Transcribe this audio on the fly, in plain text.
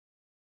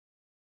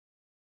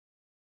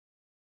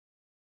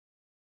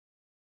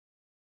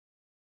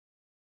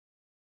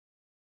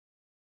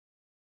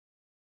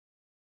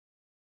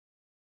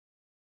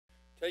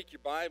Take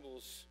your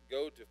Bibles,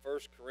 go to 1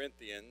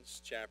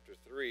 Corinthians chapter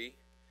 3,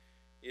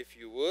 if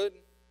you would.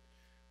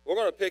 We're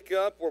going to pick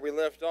up where we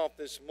left off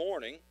this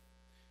morning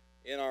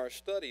in our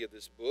study of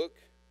this book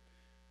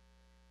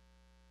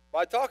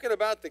by talking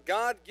about the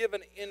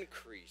God-given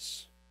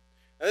increase.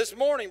 Now, this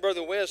morning,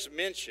 Brother West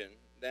mentioned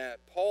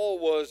that Paul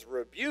was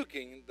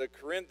rebuking the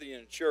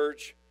Corinthian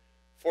church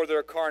for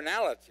their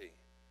carnality.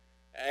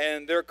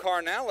 And their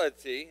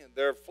carnality,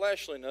 their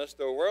fleshliness,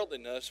 their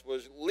worldliness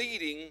was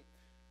leading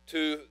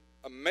to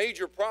a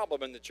major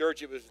problem in the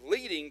church. It was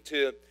leading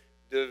to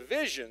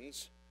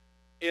divisions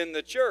in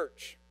the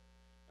church.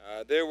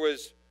 There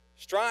was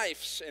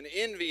strifes and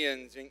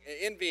envyings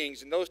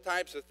and those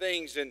types of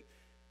things,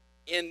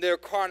 and their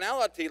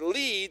carnality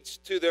leads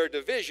to their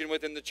division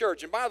within the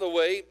church. And by the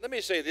way, let me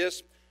say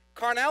this,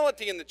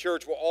 carnality in the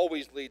church will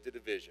always lead to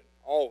division,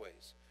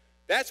 always.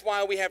 That's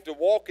why we have to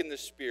walk in the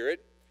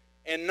Spirit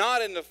and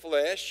not in the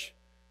flesh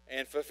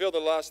and fulfill the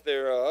lust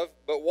thereof,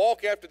 but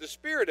walk after the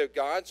Spirit of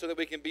God so that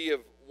we can be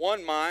of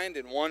one mind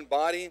and one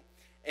body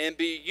and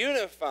be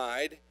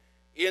unified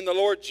in the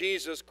Lord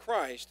Jesus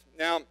Christ.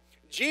 Now,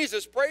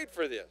 Jesus prayed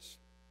for this.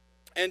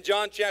 In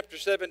John chapter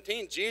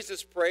 17,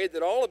 Jesus prayed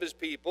that all of his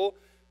people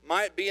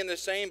might be in the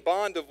same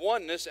bond of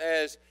oneness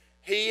as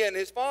he and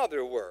his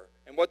Father were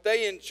and what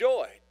they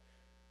enjoyed.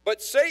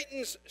 But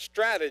Satan's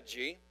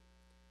strategy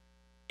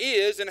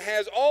is and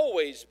has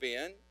always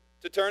been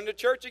to turn the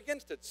church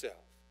against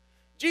itself.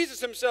 Jesus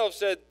himself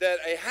said that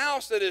a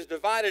house that is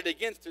divided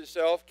against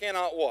itself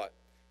cannot what?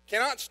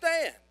 Cannot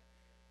stand.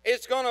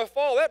 It's going to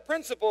fall. That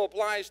principle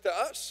applies to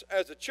us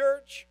as a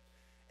church.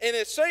 And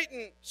if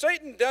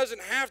Satan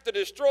doesn't have to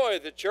destroy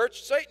the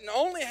church. Satan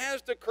only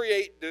has to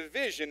create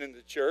division in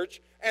the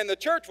church, and the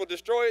church will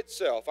destroy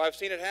itself. I've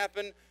seen it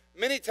happen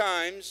many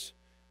times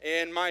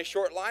in my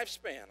short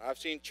lifespan. I've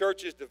seen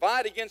churches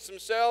divide against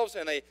themselves,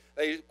 and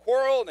they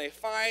quarrel, and they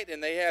fight,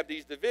 and they have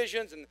these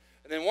divisions, and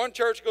then one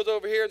church goes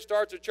over here and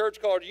starts a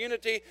church called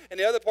Unity, and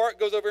the other part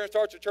goes over here and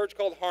starts a church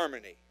called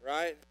Harmony,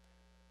 right?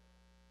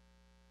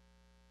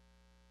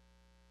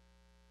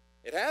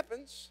 It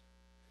happens.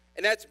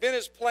 And that's been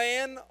his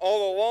plan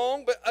all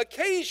along, but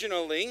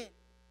occasionally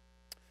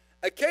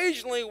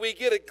we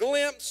get a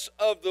glimpse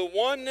of the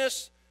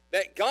oneness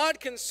that God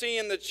can see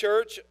in the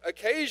church.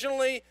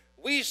 Occasionally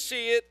we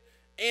see it,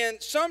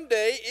 and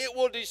someday it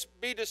will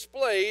be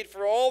displayed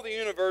for all the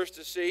universe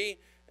to see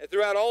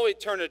throughout all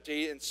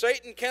eternity, and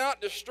Satan cannot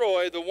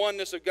destroy the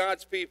oneness of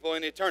God's people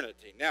in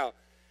eternity. Now,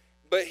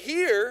 but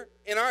here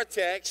in our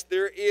text,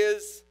 there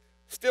is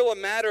still a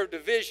matter of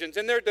divisions,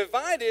 and they're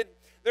divided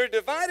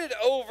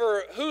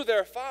over who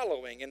they're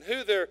following and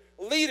who their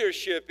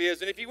leadership is.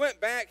 And if you went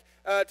back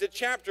to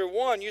chapter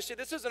 1, you see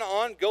this is an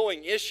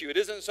ongoing issue. It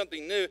isn't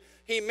something new.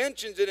 He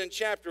mentions it in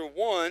chapter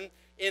 1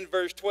 in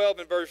verse 12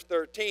 and verse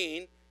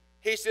 13.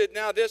 He said,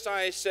 "Now this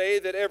I say,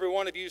 that every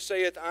one of you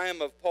saith, I am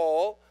of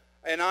Paul,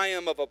 and I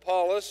am of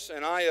Apollos,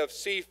 and I of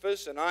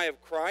Cephas, and I of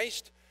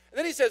Christ." And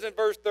then he says in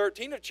verse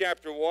 13 of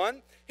chapter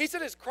 1, he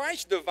said, "Is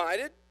Christ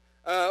divided?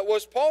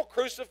 Was Paul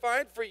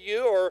crucified for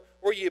you, or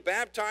were you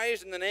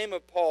baptized in the name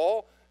of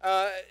Paul?"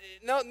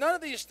 No, none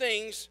of these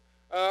things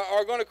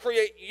are going to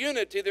create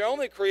unity. They're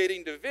only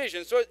creating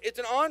division. So it's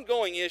an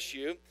ongoing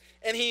issue.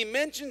 And he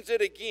mentions it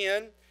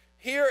again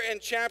here in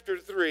chapter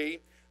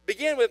 3.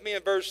 Begin with me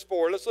in verse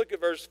 4. Let's look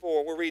at verse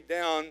 4. We'll read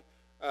down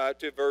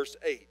to verse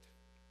 8.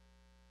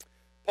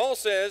 Paul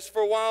says,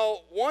 "For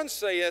while one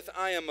saith,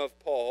 I am of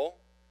Paul,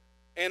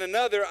 and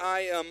another, I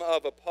am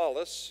of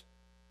Apollos,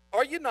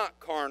 are you not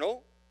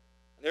carnal?"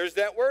 There's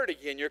that word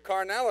again, your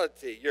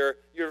carnality,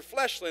 your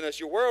fleshliness,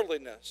 your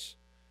worldliness.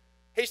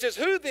 He says,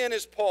 "Who then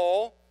is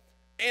Paul,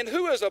 and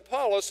who is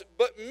Apollos,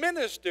 but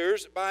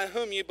ministers by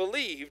whom you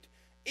believed,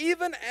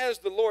 even as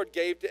the Lord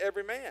gave to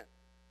every man?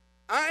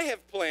 I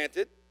have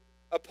planted,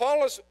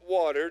 Apollos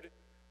watered,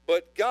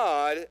 but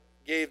God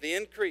gave the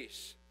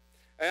increase."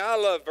 And I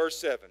love verse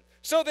 7.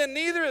 "So then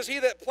neither is he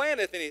that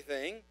planteth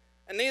anything,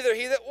 and neither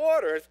he that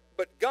watereth,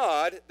 but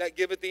God that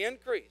giveth the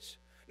increase.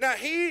 Now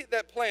he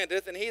that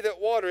planteth and he that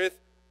watereth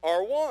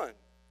are one,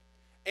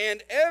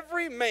 and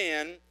every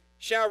man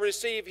shall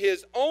receive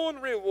his own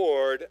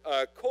reward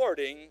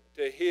according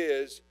to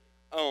his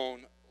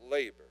own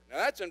labor." Now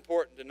that's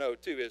important to know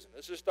too, isn't it?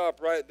 Let's just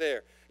stop right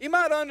there. You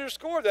might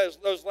underscore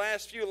those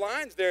last few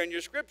lines there in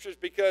your scriptures,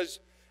 because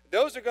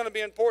those are going to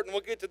be important.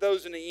 We'll get to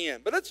those in the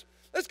end. But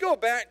let's go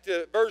back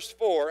to verse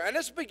 4, and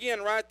let's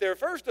begin right there.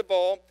 First of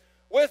all,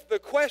 with the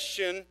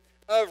question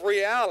of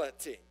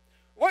reality.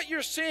 What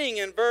you're seeing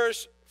in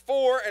verse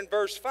 4 and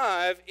verse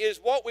 5 is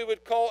what we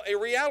would call a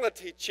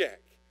reality check.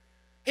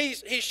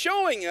 He's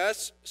showing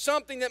us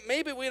something that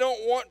maybe we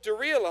don't want to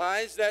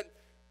realize, that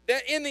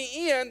in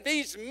the end,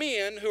 these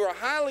men who are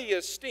highly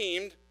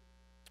esteemed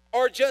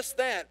are just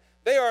that.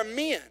 They are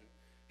men.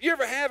 You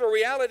ever have a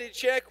reality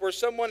check where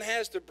someone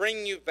has to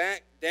bring you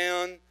back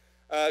down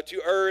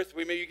to earth?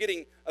 Maybe you're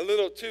getting a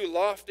little too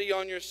lofty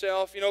on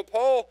yourself. You know,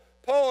 Paul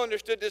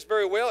understood this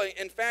very well.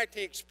 In fact,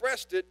 he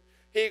expressed it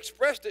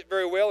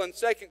very well in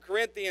 2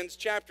 Corinthians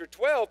chapter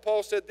 12.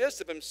 Paul said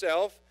this of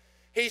himself.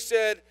 He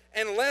said,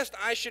 and lest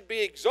I should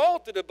be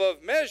exalted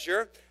above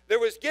measure, there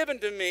was given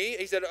to me,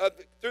 he said,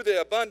 through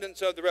the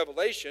abundance of the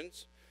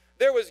revelations,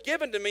 there was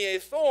given to me a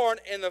thorn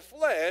in the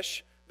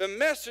flesh, the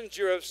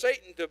messenger of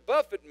Satan to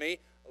buffet me,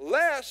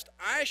 lest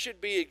I should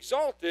be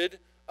exalted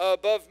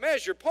above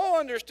measure. Paul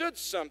understood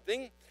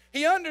something.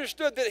 He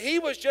understood that he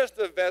was just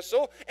a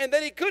vessel and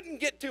that he couldn't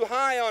get too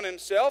high on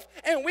himself,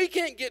 and we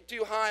can't get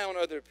too high on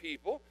other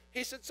people.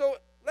 He said, so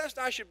lest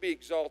I should be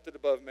exalted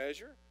above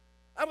measure,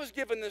 I was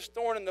given this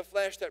thorn in the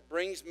flesh that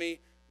brings me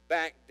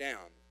back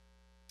down.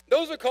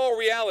 Those are called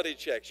reality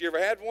checks. You ever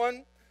had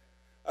one?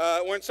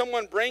 When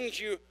someone brings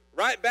you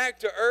right back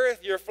to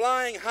earth, you're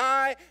flying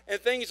high and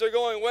things are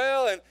going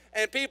well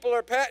and people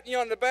are patting you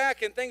on the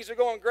back and things are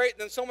going great,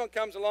 and then someone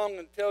comes along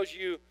and tells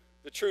you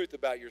the truth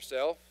about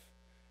yourself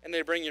and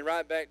they bring you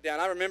right back down.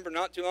 I remember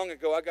not too long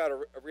ago I got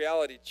a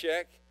reality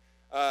check.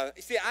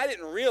 You see, I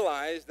didn't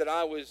realize that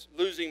I was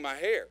losing my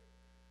hair.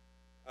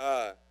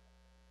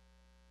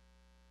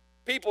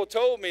 People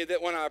told me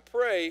that when I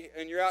pray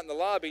and you're out in the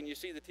lobby and you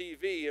see the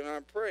TV and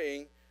I'm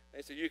praying,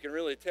 they said you can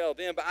really tell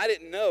them, but I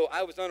didn't know.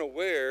 I was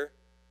unaware.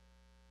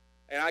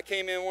 And I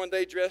came in one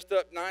day dressed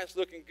up nice,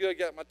 looking good,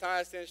 got my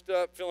tie cinched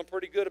up, feeling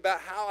pretty good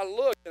about how I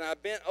looked. And I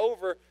bent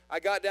over, I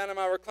got down in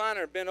my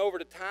recliner and bent over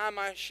to tie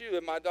my shoe.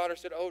 And my daughter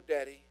said, "Oh,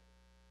 Daddy."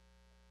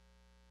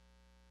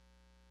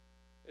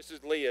 This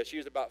is Leah. She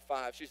was about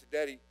 5. She said,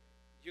 "Daddy,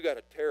 you got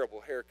a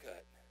terrible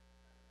haircut.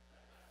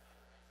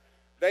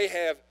 They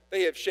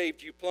have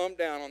shaved you plumb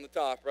down on the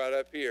top right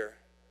up here."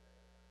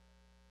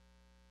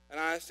 And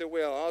I said,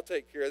 "Well, I'll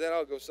take care of that.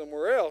 I'll go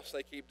somewhere else.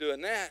 They keep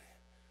doing that."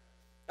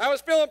 I was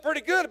feeling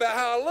pretty good about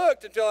how I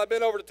looked until I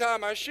bent over to tie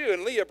my shoe,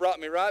 and Leah brought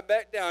me right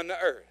back down to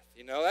earth.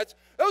 You know,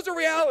 those are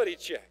reality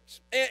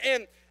checks.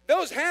 And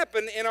those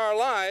happen in our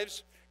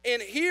lives.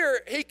 And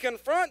here he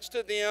confronts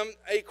to them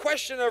a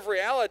question of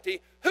reality.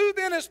 Who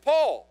then is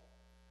Paul?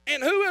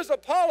 And who is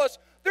Apollos?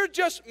 They're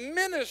just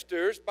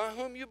ministers by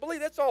whom you believe.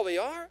 That's all they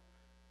are.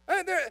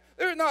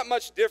 There's not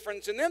much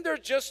difference in them. They're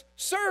just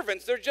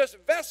servants. They're just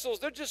vessels.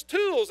 They're just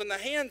tools in the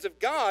hands of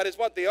God is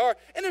what they are.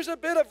 And there's a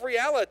bit of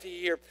reality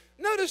here.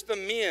 Notice the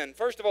men.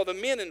 First of all, the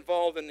men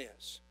involved in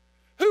this.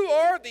 Who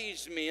are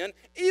these men?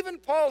 Even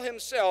Paul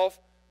himself,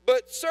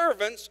 but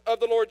servants of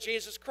the Lord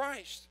Jesus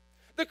Christ.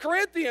 The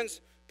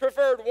Corinthians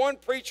preferred one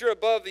preacher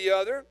above the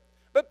other.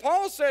 But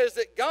Paul says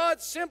that God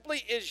simply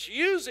is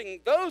using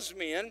those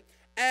men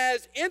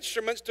as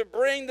instruments to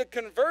bring the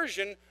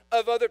conversion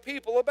of other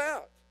people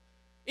about.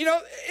 You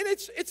know, and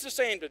it's the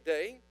same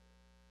today.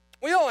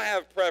 We all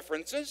have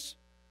preferences.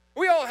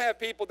 We all have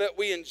people that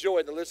we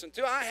enjoy to listen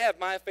to. I have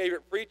my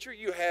favorite preacher.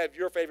 You have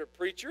your favorite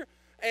preacher.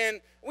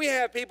 And we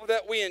have people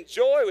that we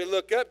enjoy, we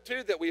look up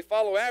to, that we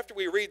follow after.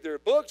 We read their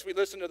books. We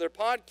listen to their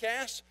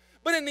podcasts.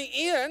 But in the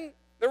end,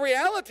 the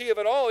reality of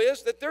it all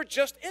is that they're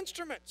just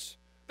instruments.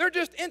 They're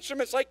just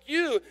instruments like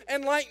you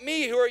and like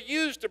me who are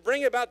used to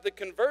bring about the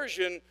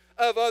conversion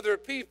of other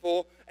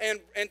people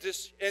and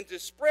to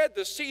spread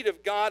the seed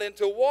of God and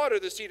to water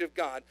the seed of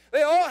God.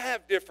 They all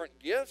have different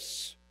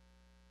gifts,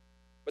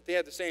 but they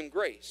have the same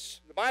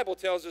grace. The Bible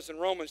tells us in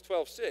Romans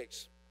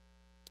 12:6,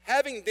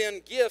 having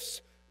then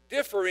gifts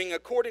differing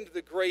according to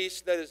the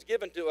grace that is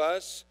given to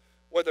us,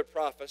 whether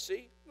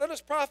prophecy, let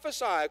us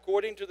prophesy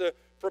according to the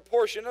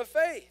proportion of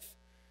faith.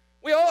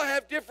 We all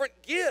have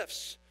different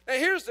gifts. Now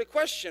here's the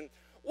question.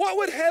 What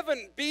would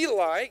heaven be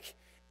like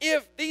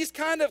if these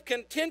kind of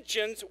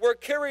contentions were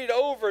carried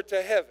over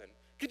to heaven?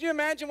 Could you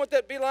imagine what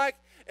that'd be like?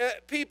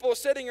 People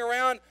sitting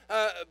around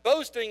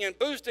boasting and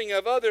boosting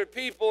of other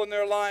people in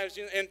their lives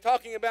and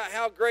talking about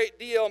how great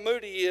D.L.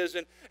 Moody is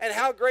and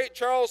how great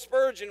Charles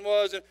Spurgeon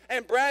was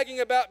and bragging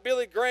about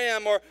Billy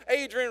Graham or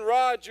Adrian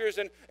Rogers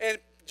and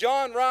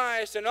John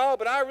Rice and all,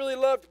 but I really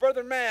loved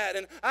Brother Matt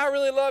and I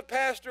really loved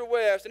Pastor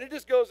West, and it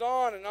just goes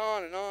on and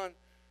on and on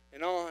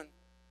and on.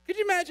 Could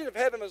you imagine if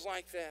heaven was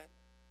like that?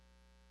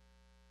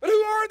 But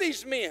who are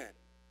these men?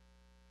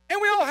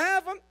 And we all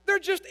have them. They're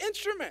just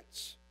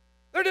instruments.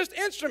 They're just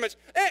instruments.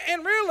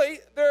 And really,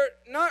 they're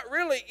not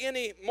really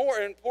any more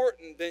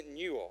important than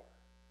you are.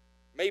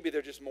 Maybe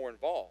they're just more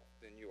involved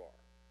than you are.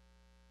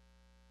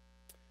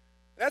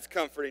 And that's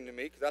comforting to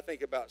me because I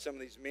think about some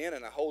of these men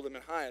and I hold them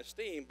in high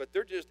esteem, but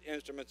they're just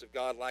instruments of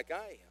God like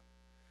I am.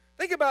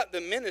 Think about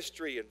the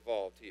ministry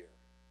involved here.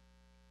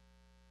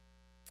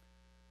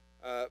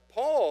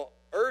 Paul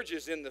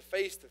urges in the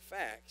face the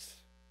facts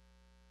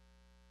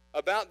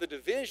about the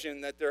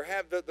division that they're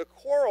having, the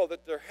quarrel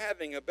that they're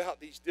having about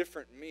these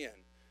different men.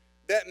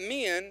 That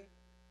men,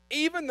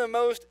 even the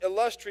most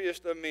illustrious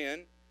of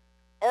men,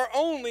 are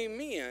only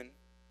men,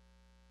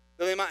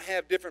 though they might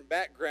have different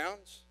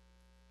backgrounds,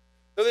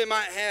 though they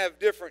might have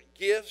different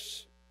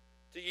gifts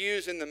to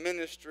use in the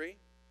ministry.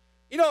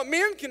 You know,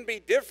 men can be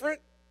different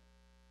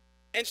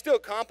and still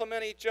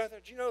complement each other.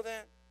 Do you know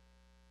that?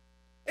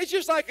 It's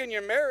just like in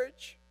your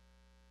marriage.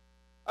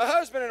 A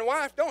husband and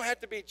wife don't have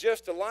to be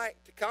just alike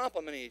to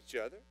complement each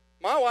other.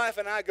 My wife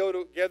and I go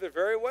together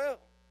very well.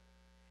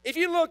 If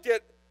you looked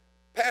at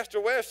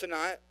Pastor West and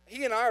I,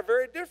 he and I are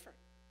very different.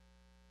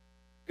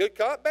 Good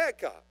cop, bad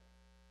cop,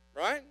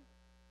 right?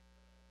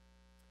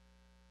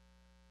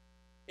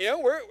 You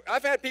know,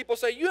 I've had people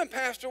say, you and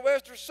Pastor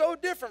West are so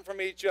different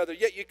from each other,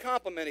 yet you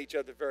complement each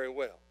other very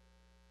well.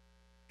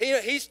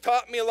 He's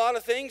taught me a lot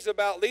of things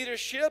about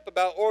leadership,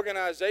 about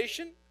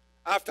organization.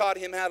 I've taught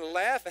him how to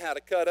laugh and how to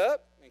cut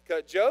up and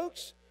cut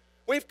jokes.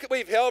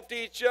 We've helped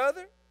each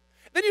other.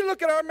 Then you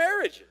look at our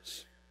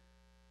marriages.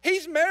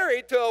 He's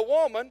married to a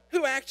woman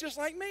who acts just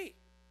like me.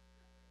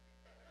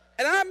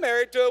 And I'm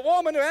married to a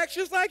woman who acts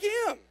just like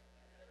him.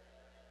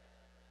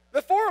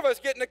 The four of us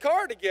get in the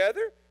car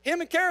together. Him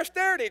and Kara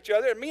stare at each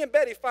other, and me and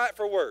Betty fight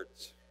for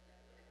words.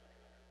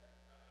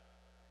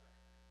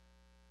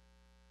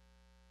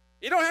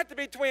 You don't have to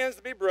be twins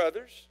to be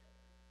brothers.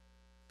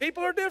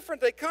 People are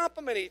different. They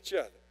complement each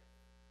other.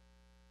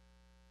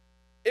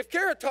 If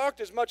Kara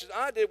talked as much as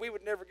I did, we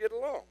would never get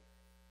along.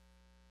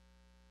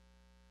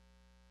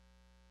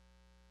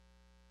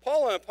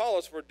 Paul and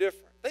Apollos were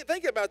different.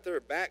 Think about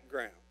their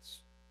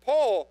backgrounds.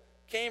 Paul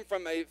came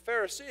from a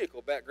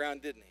Pharisaical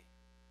background, didn't he?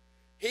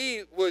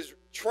 He was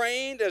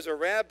trained as a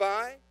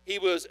rabbi. He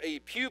was a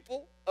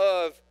pupil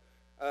of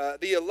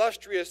the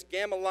illustrious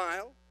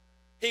Gamaliel.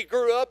 He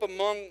grew up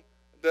among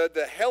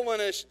the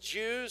Hellenist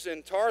Jews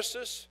in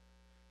Tarsus.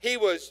 He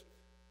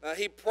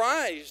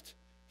prized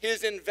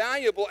his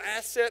invaluable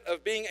asset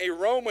of being a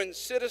Roman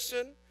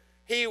citizen.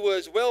 He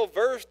was well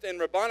versed in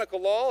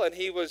rabbinical law, and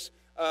he was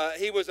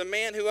a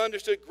man who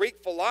understood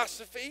Greek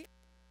philosophy.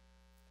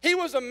 He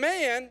was a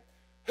man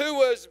who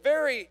was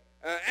very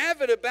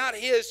avid about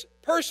his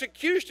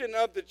persecution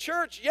of the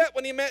church, yet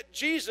when he met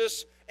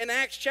Jesus in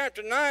Acts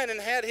chapter 9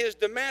 and had his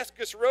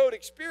Damascus Road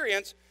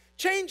experience,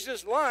 changed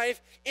his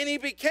life, and he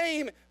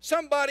became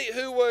somebody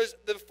who was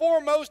the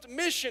foremost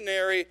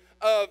missionary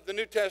of the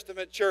New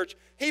Testament church.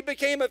 He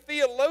became a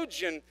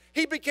theologian.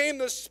 He became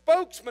the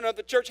spokesman of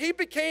the church. He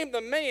became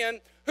the man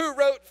who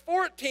wrote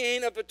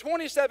 14 of the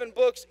 27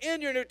 books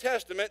in your New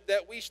Testament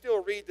that we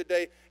still read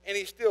today, and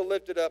he's still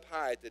lifted up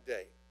high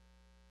today.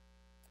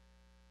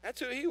 That's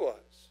who he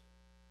was.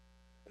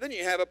 And then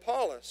you have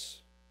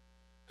Apollos,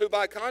 who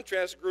by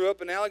contrast grew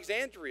up in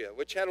Alexandria,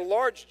 which had a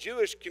large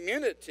Jewish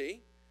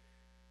community.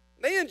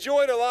 They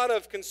enjoyed a lot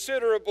of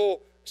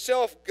considerable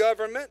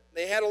self-government.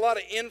 They had a lot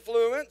of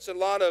influence, a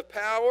lot of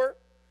power.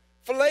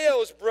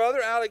 Phileo's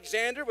brother,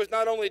 Alexander, was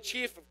not only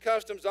chief of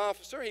customs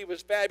officer, he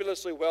was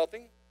fabulously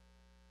wealthy.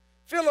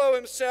 Philo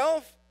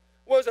himself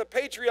was a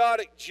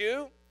patriotic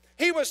Jew.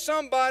 He was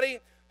somebody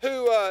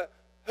who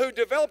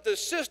developed a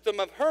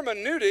system of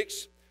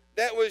hermeneutics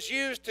that was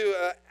used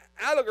to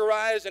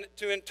allegorize and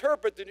to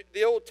interpret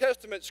the Old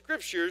Testament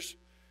scriptures,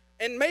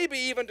 and maybe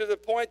even to the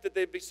point that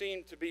they'd be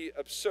seen to be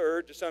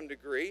absurd to some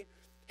degree.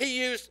 He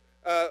used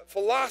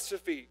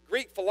philosophy,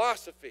 Greek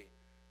philosophy,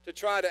 to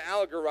try to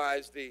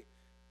allegorize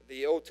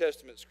the Old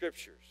Testament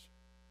scriptures.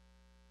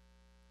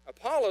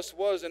 Apollos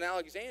was an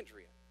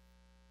Alexandrian.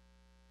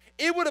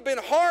 It would have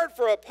been hard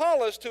for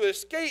Apollos to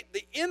escape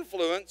the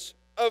influence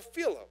of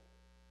Philo.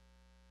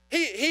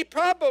 He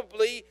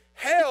probably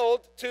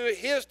held to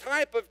his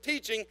type of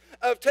teaching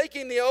of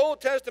taking the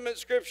Old Testament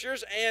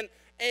scriptures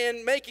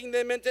and making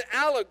them into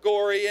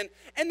allegory,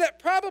 and that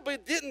probably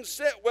didn't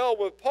sit well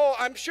with Paul.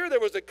 I'm sure there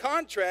was a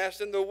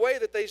contrast in the way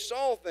that they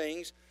saw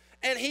things,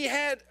 and he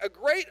had a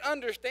great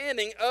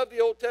understanding of the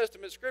Old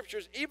Testament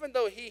scriptures, even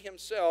though he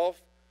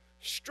himself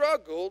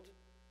struggled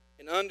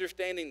in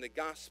understanding the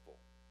gospel.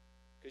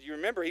 Because you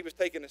remember, he was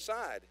taken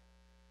aside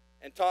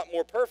and taught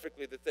more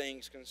perfectly the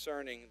things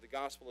concerning the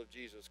gospel of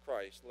Jesus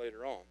Christ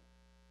later on.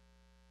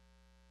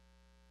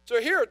 So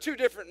here are two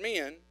different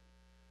men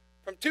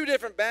from two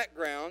different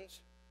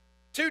backgrounds,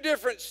 two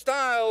different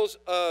styles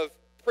of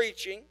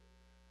preaching.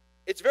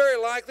 It's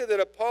very likely that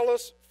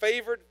Apollos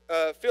favored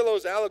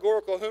Philo's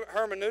allegorical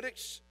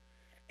hermeneutics,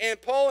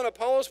 and Paul and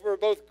Apollos were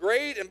both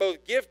great and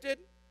both gifted,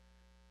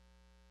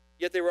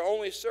 yet they were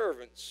only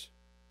servants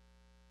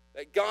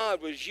that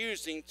God was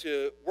using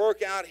to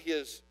work out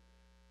his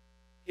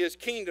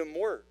kingdom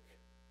work.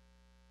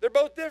 They're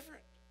both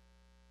different,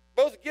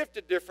 both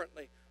gifted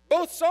differently,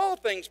 both saw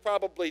things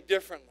probably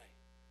differently.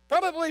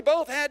 Probably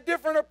both had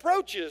different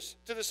approaches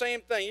to the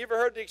same thing. You ever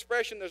heard the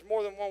expression, there's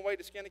more than one way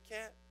to skin a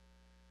cat?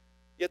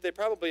 Yet they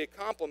probably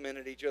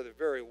complemented each other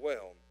very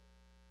well.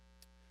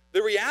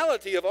 The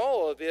reality of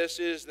all of this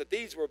is that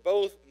these were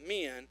both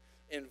men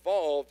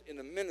involved in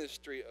the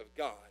ministry of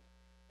God.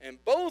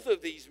 And both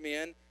of these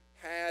men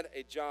had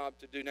a job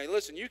to do. Now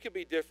listen, you could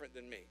be different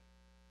than me.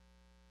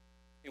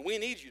 And we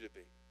need you to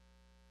be.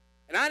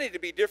 And I need to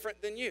be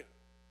different than you.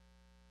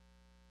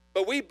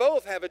 But we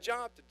both have a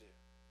job to do.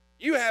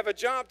 You have a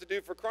job to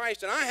do for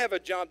Christ, and I have a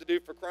job to do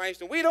for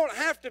Christ. And we don't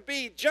have to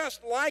be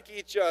just like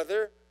each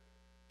other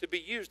to be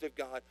used of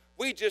God.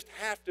 We just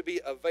have to be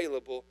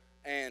available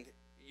and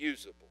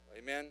usable.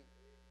 Amen?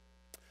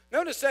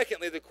 Notice,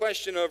 secondly, the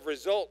question of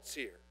results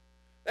here.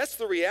 That's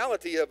the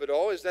reality of it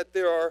all, is that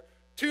there are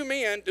two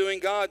men doing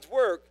God's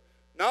work.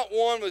 Not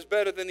one was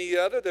better than the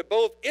other. They're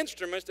both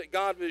instruments that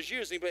God was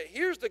using. But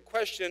here's the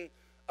question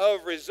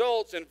of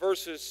results in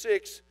verses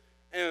 6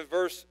 and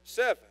verse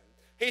 7.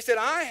 He said,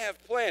 I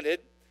have planted,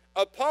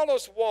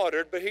 Apollos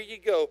watered, but here you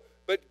go,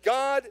 but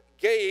God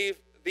gave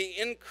the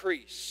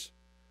increase.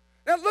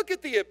 Now look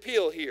at the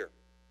appeal here.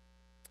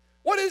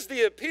 What is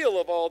the appeal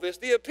of all this?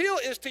 The appeal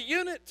is to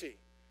unity.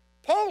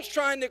 Paul's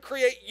trying to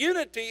create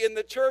unity in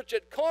the church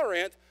at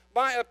Corinth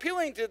by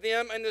appealing to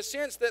them in the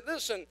sense that,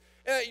 listen,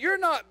 you're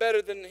not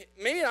better than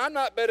me, I'm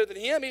not better than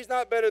him, he's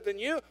not better than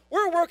you.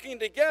 We're working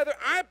together.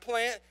 I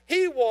plant,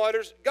 he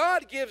waters,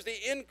 God gives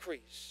the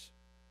increase.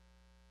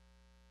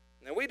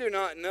 Now, we do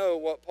not know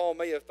what Paul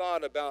may have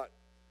thought about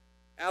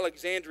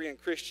Alexandrian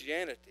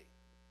Christianity,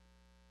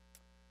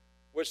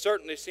 which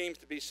certainly seems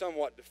to be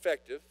somewhat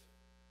defective.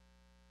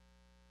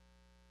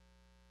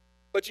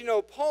 But you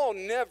know, Paul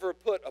never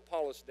put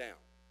Apollos down.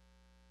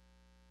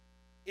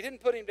 He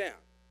didn't put him down.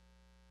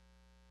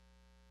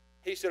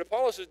 He said,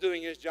 Apollos is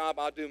doing his job,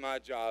 I'll do my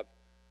job,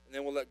 and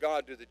then we'll let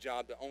God do the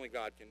job that only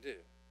God can do.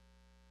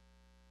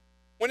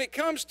 When it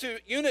comes to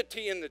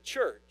unity in the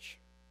church,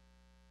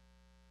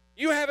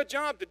 you have a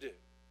job to do,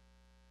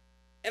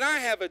 and I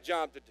have a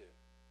job to do.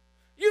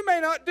 You may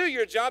not do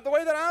your job the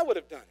way that I would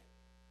have done it.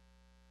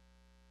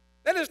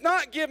 That does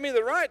not give me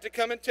the right to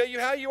come and tell you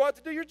how you ought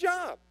to do your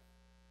job.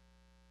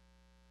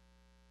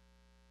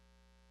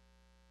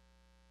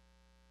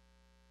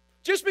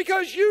 Just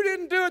because you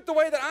didn't do it the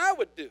way that I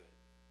would do it.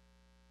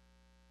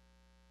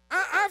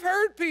 I've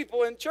heard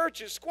people in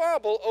churches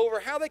squabble over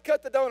how they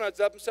cut the donuts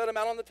up and set them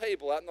out on the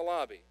table out in the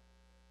lobby.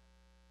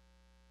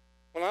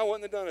 Well, I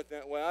wouldn't have done it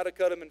that way. I'd have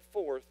cut them in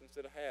fourths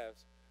instead of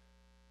halves.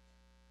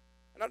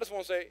 And I just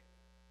want to say,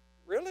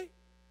 really?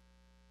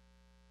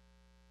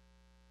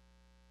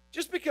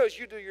 Just because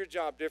you do your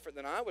job different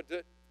than I would do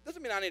it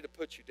doesn't mean I need to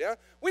put you down.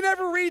 We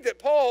never read that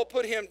Paul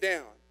put him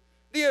down.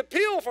 The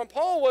appeal from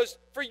Paul was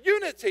for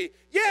unity.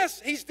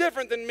 Yes, he's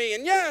different than me.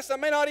 And yes, I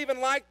may not even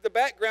like the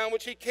background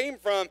which he came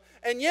from.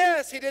 And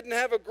yes, he didn't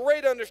have a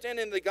great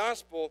understanding of the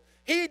gospel.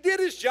 He did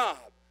his job.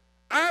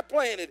 I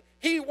planted.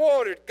 He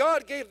watered.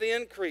 God gave the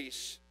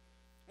increase.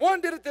 One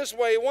did it this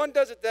way. One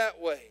does it that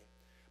way.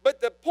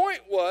 But the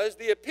point was,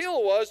 the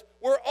appeal was,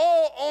 we're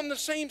all on the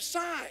same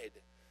side.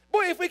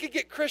 Boy, if we could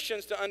get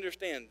Christians to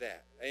understand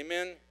that.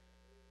 Amen.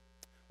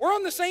 We're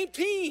on the same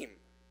team.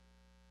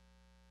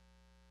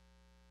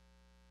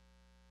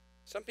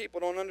 Some people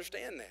don't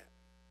understand that.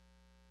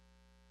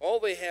 All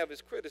they have is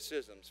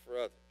criticisms for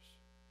others.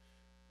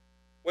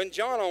 When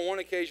John on one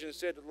occasion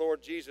said to the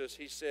Lord Jesus,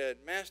 he said,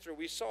 Master,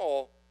 we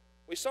saw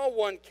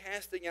one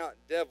casting out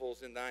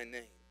devils in thy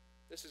name.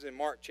 This is in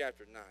Mark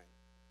chapter 9.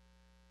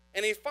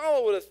 And he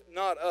followeth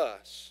not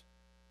us,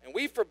 and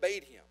we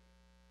forbade him,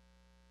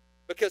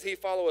 because he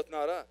followeth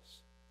not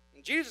us.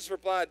 And Jesus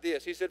replied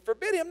this, he said,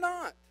 Forbid him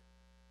not.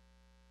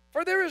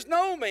 For there is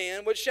no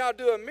man which shall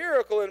do a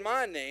miracle in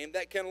my name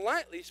that can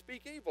lightly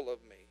speak evil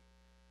of me.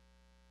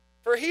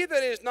 For he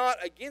that is not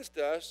against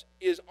us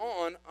is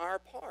on our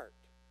part.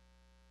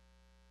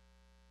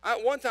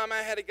 One time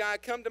I had a guy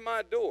come to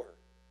my door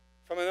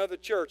from another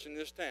church in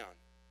this town.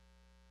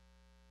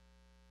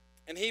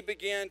 And he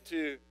began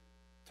to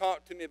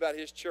talk to me about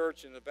his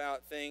church and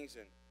about things,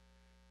 and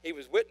he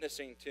was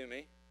witnessing to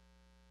me.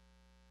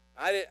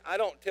 I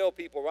don't tell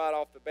people right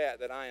off the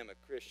bat that I am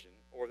a Christian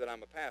or that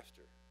I'm a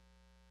pastor.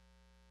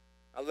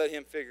 I let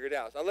him figure it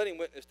out. So I let him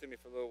witness to me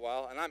for a little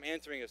while, and I'm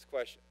answering his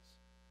questions.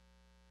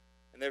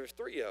 And there was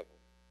 3 of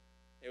them.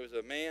 It was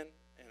a man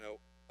and an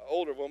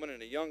older woman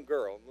and a young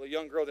girl. The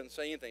young girl didn't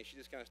say anything. She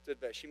just kind of stood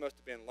back. She must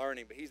have been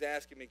learning, but he's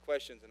asking me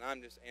questions, and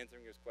I'm just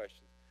answering his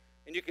questions.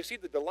 And you can see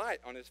the delight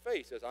on his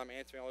face as I'm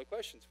answering all the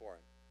questions for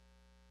him.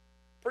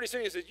 Pretty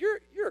soon he says,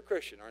 You're a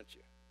Christian, aren't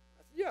you?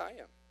 I said, Yeah, I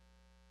am.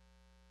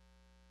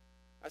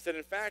 I said,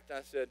 In fact,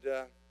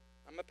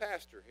 I'm a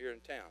pastor here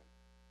in town.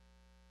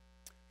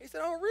 He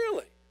said, Oh,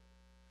 really?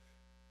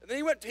 And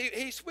then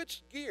he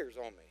switched gears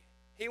on me.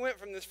 He went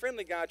from this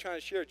friendly guy trying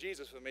to share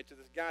Jesus with me to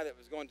this guy that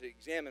was going to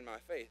examine my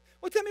faith.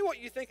 Well, tell me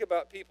what you think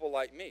about people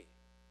like me.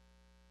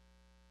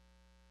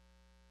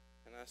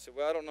 And I said,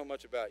 Well, I don't know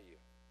much about you.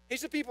 He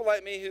said, People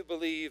like me who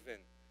believe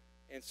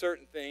in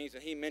certain things,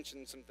 and he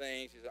mentioned some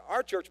things. He said,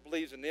 Our church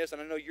believes in this,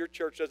 and I know your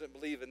church doesn't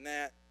believe in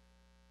that.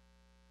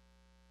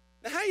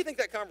 Now, how do you think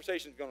that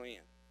conversation is going to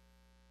end?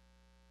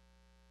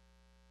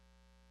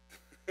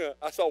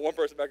 I saw one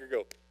person back there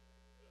go,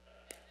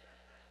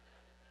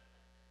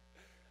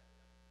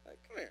 hey,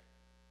 come here.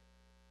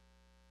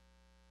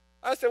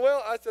 I said,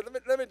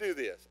 let me do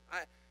this.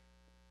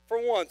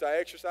 For once, I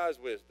exercise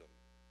wisdom.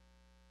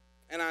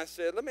 And I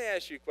said, let me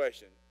ask you a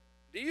question.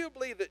 Do you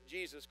believe that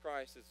Jesus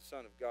Christ is the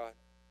Son of God?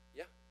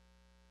 Yeah.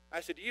 I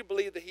said, do you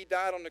believe that he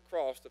died on the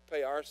cross to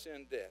pay our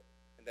sin debt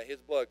and that his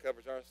blood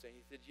covers our sin?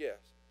 He said, yes.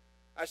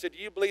 I said, do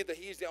you believe that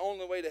he's the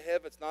only way to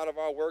heaven? It's not of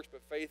our works,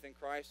 but faith in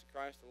Christ and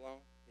Christ alone?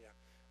 Yeah.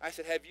 I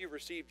said, have you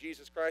received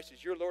Jesus Christ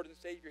as your Lord and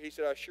Savior? He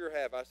said, I sure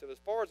have. I said, as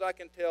far as I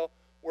can tell,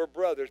 we're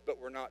brothers, but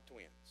we're not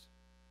twins.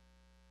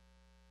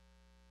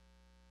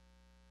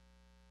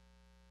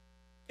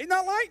 He's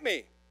not like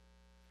me.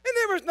 And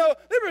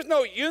there was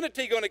no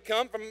unity going to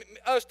come from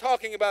us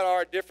talking about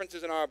our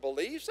differences and our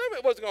beliefs.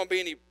 There wasn't going to be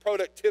any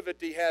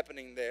productivity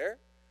happening there.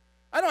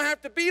 I don't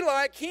have to be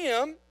like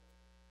him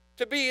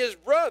to be his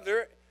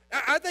brother.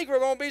 I think we're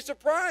going to be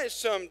surprised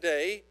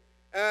someday.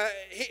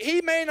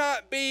 He may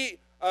not be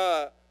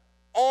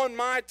on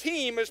my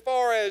team as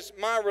far as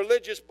my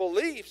religious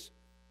beliefs,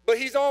 but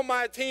he's on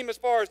my team as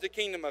far as the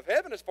kingdom of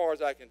heaven, as far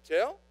as I can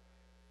tell.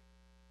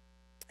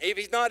 If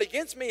he's not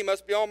against me, he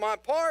must be on my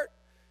part.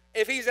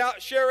 If he's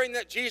out sharing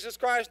that Jesus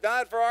Christ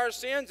died for our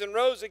sins and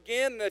rose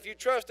again, and if you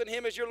trust in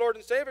him as your Lord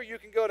and Savior, you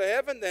can go to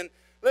heaven, then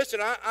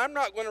listen, I'm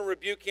not going to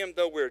rebuke him,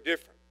 though we're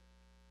different.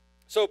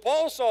 So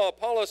Paul saw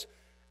Apollos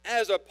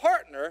as a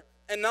partner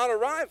and not a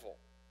rival.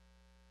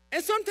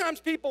 And sometimes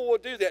people will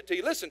do that to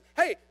you. Listen,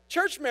 hey,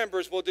 church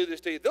members will do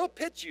this to you. They'll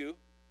pit you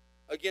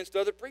against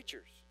other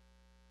preachers.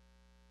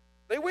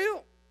 They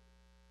will.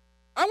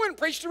 I went and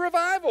preached a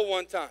revival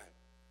one time.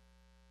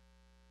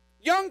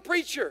 Young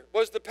preacher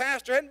was the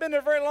pastor. Hadn't been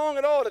there very long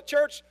at all. At a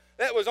church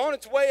that was on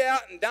its way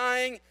out and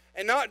dying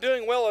and not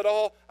doing well at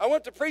all. I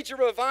went to preach a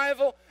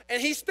revival,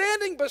 and he's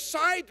standing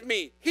beside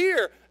me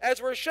here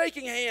as we're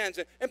shaking hands.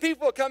 And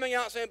people are coming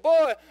out saying,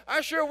 boy,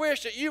 I sure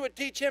wish that you would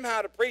teach him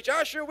how to preach.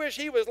 I sure wish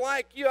he was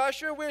like you. I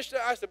sure wish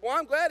that. I said, well,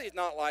 I'm glad he's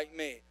not like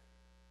me.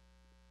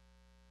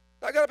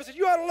 I got up and said,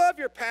 you ought to love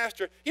your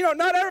pastor. You know,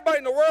 not everybody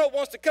in the world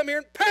wants to come here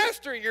and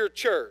pastor your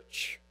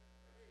church.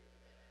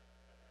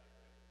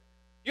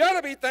 You ought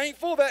to be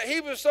thankful that he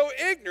was so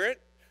ignorant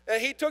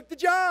that he took the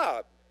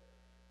job.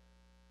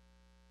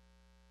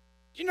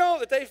 Do you know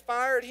that they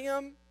fired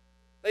him?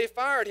 They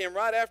fired him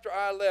right after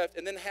I left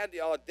and then had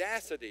the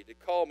audacity to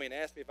call me and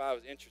ask me if I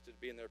was interested in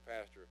being their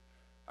pastor.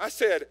 I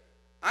said,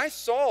 I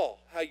saw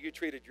how you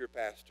treated your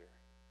pastor.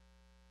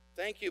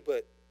 Thank you,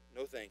 but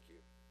no thank you.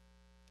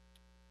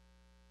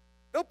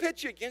 They'll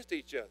pit you against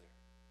each other.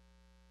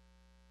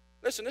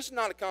 Listen, this is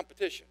not a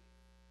competition.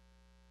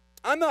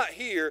 I'm not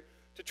here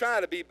to try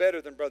to be better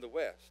than Brother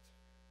West.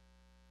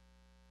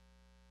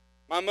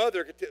 My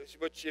mother,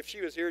 if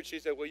she was here, she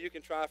said, well, you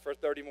can try for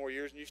 30 more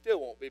years and you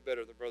still won't be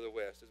better than Brother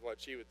West, is what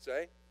she would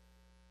say.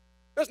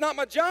 That's not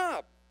my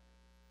job.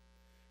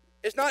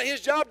 It's not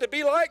his job to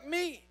be like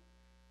me.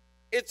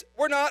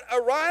 We're not a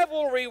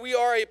rivalry. We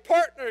are a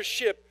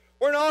partnership.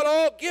 We're not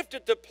all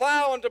gifted to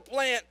plow and to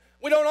plant.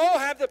 We don't all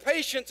have the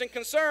patience and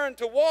concern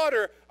to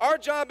water. Our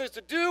job is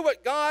to do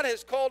what God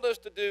has called us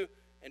to do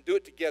and do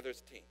it together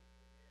as a team.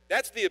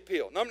 That's the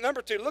appeal.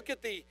 Number two, look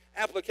at the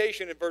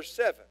application in verse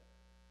 7.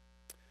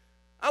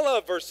 I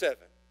love verse 7.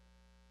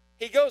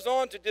 He goes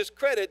on to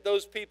discredit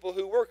those people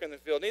who work in the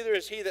field. Neither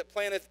is he that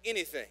planteth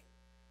anything,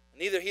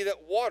 neither he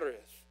that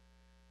watereth.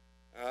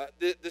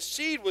 The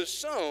seed was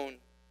sown.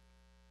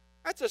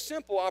 That's a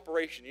simple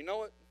operation. You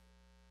know it?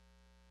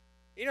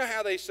 You know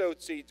how they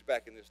sowed seeds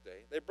back in this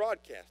day? They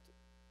broadcast it.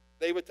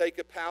 They would take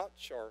a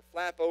pouch or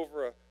flap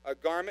over a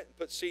garment and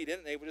put seed in it,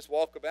 and they would just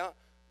walk about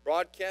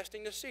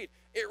broadcasting the seed.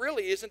 It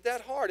really isn't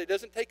that hard. It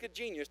doesn't take a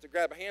genius to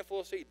grab a handful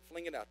of seed and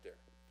fling it out there.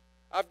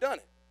 I've done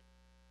it.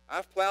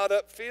 I've plowed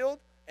up field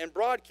and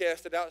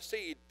broadcasted out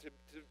seed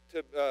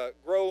to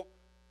grow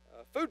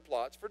food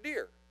plots for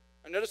deer.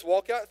 And they'll just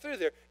walk out through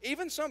there.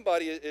 Even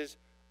somebody as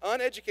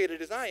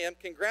uneducated as I am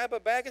can grab a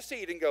bag of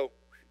seed and go,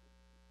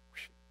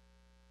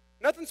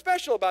 nothing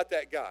special about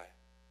that guy.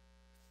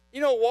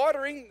 You know,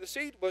 watering the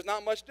seed was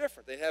not much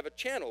different. They have a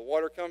channel.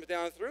 Water comes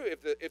down through.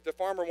 If the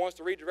farmer wants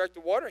to redirect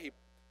the water, he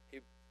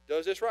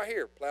does this right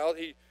here.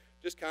 He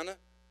just kind of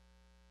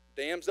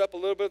dams up a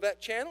little bit of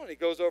that channel, and he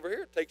goes over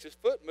here, takes his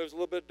foot, moves a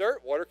little bit of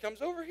dirt, water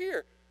comes over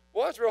here.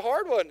 Well, it's real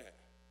hard, wasn't it?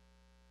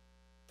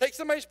 Take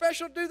somebody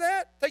special to do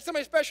that? Take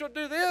somebody special to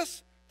do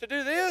this,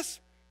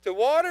 to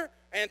water,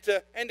 and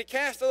to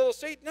cast a little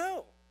seed?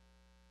 No.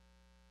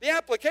 The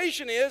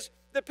application is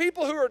the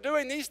people who are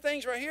doing these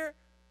things right here,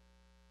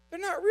 they're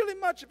not really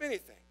much of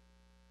anything.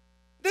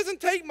 It doesn't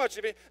take much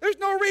of it. There's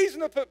no reason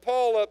to put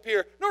Paul up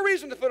here, no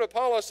reason to put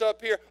Apollos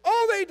up here.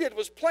 All they did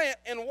was plant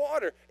and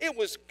water. It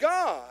was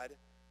God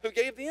who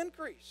gave the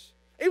increase.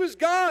 It was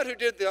God who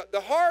did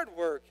the hard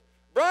work.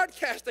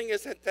 Broadcasting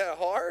isn't that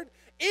hard.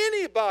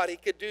 Anybody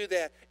could do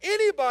that.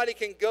 Anybody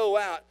can go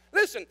out.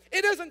 Listen,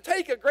 it doesn't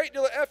take a great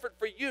deal of effort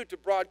for you to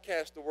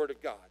broadcast the Word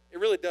of God. It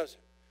really doesn't.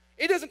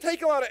 It doesn't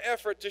take a lot of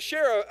effort to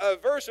share a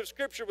verse of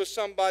Scripture with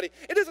somebody.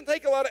 It doesn't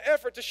take a lot of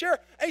effort to share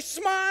a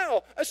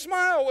smile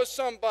with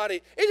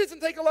somebody. It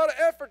doesn't take a lot of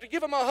effort to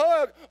give them a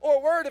hug or a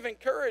word of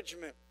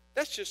encouragement.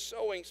 That's just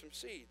sowing some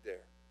seed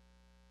there.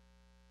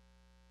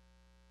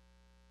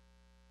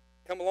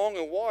 Come along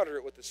and water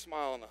it with a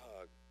smile and a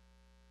hug.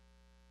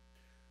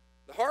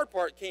 The hard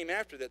part came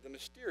after that, the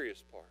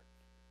mysterious part.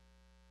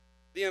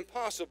 The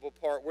impossible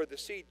part where the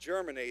seed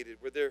germinated,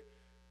 where their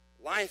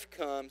life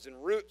comes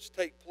and roots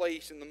take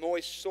place in the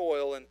moist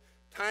soil and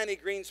tiny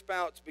green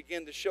sprouts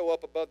begin to show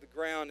up above the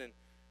ground, and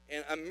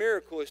a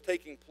miracle is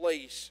taking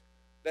place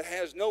that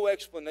has no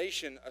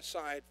explanation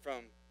aside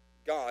from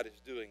God is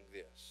doing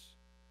this.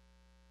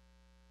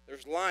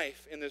 There's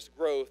life in this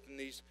growth, and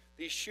these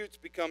shoots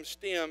become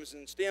stems,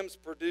 and stems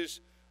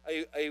produce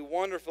a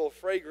wonderful,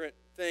 fragrant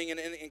thing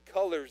in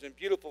colors and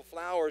beautiful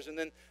flowers, and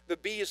then the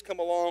bees come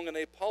along and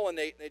they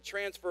pollinate and they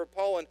transfer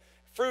pollen.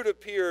 Fruit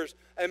appears.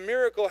 A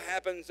miracle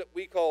happens that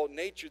we call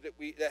nature,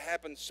 that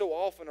happens so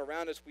often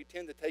around us we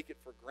tend to take it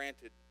for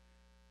granted.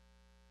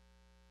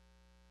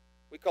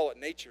 We call it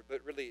nature, but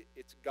really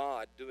it's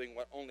God doing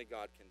what only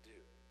God can do.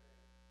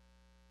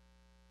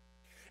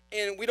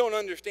 And we don't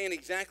understand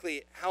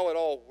exactly how it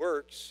all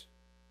works.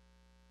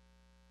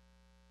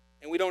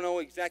 And we don't know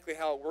exactly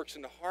how it works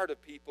in the heart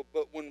of people.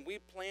 But when we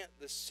plant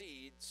the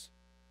seeds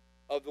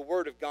of the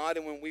Word of God,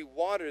 and when we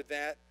water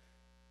that,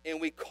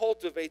 and we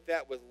cultivate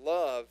that with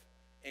love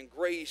and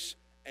grace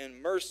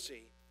and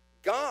mercy,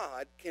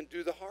 God can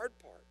do the hard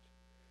part.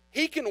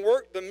 He can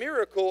work the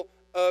miracle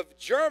of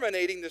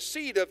germinating the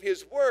seed of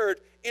His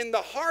Word in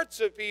the hearts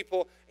of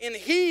people, and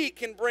He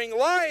can bring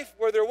life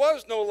where there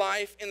was no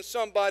life in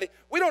somebody.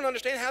 We don't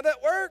understand how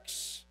that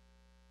works.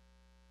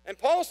 And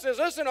Paul says,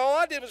 listen, all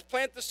I did was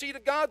plant the seed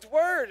of God's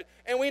Word.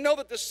 And we know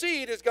that the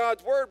seed is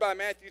God's Word by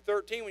Matthew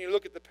 13. When you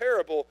look at the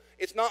parable,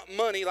 it's not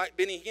money like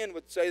Benny Hinn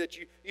would say, that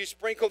you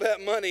sprinkle that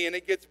money and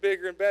it gets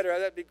bigger and better.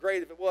 That'd be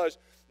great if it was.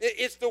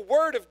 It's the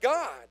Word of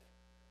God.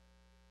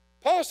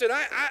 Paul said,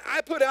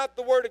 I put out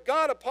the Word of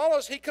God.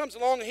 Apollos, he comes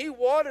along and he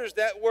waters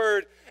that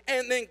Word.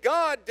 And then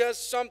God does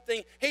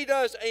something. He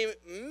does a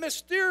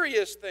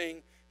mysterious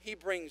thing. He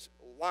brings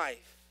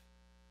life.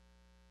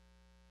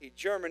 He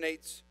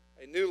germinates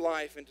a new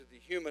life into the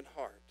human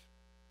heart.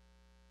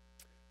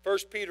 1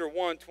 Peter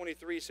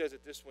 1:23 says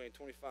it this way in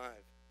 25.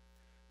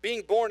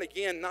 Being born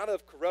again, not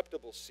of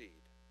corruptible seed,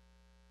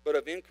 but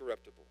of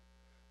incorruptible.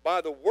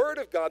 By the Word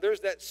of God, there's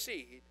that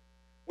seed,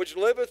 which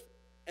liveth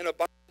and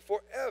abideth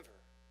forever.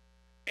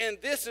 And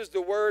this is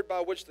the word by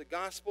which the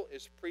gospel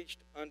is preached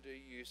unto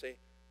you. You say,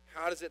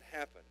 how does it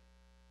happen?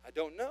 I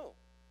don't know.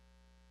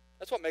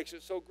 That's what makes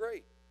it so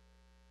great.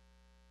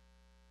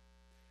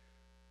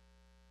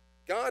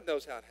 God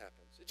knows how it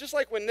happens. It's just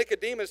like when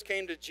Nicodemus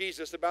came to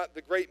Jesus about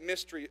the great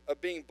mystery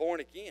of being born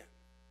again.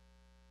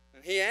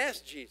 And he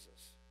asked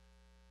Jesus.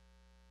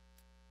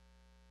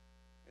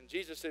 And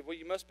Jesus said, well,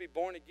 you must be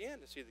born again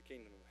to see the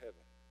kingdom of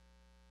heaven.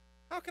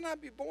 How can I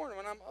be born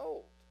when I'm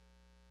old?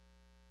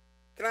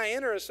 Can I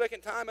enter a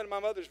second time in my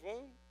mother's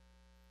womb?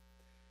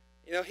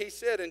 You know, he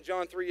said in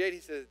John 3:8, he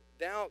said,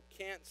 thou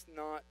canst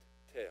not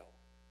tell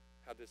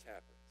how this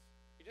happens.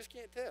 You just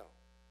can't tell.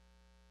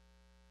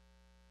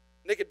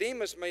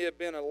 Nicodemus may have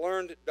been a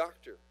learned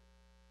doctor,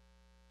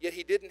 yet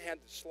he didn't have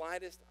the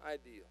slightest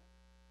idea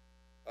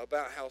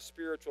about how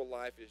spiritual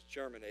life is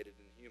germinated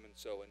in the human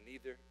soul, and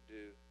neither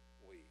do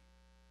we.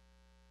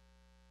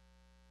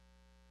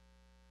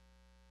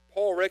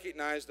 Paul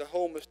recognized the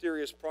whole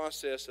mysterious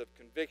process of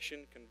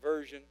conviction,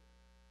 conversion,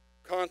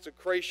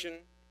 consecration,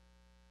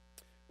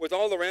 with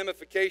all the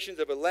ramifications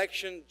of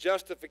election,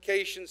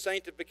 justification,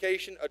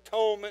 sanctification,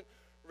 atonement,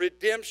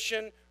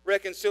 redemption,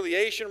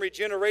 reconciliation,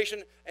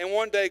 regeneration, and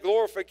one day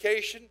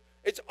glorification.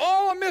 It's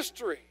all a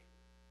mystery.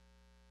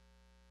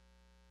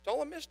 It's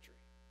all a mystery.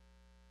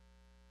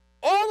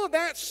 All of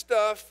that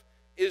stuff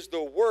is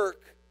the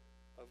work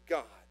of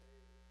God.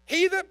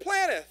 He that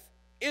planteth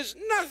is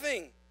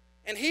nothing,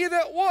 and he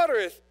that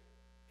watereth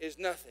is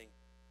nothing,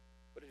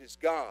 but it is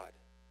God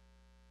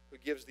who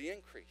gives the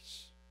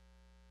increase.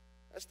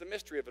 That's the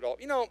mystery of it all.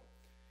 You know,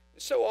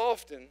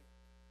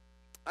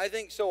 I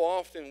think so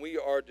often we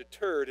are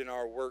deterred in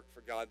our work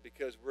for God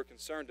because we're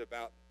concerned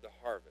about the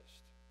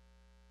harvest.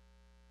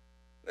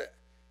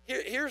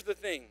 Here's the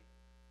thing.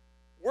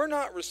 We're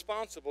not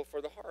responsible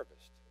for the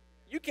harvest.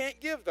 You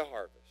can't give the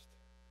harvest.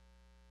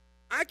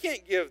 I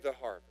can't give the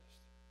harvest.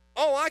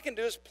 All I can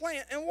do is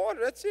plant and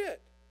water. That's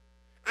it.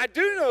 I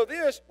do know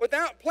this.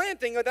 Without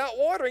planting, without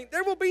watering,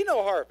 there will be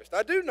no harvest.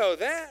 I do know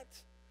that.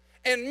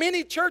 And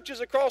many churches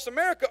across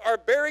America are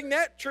bearing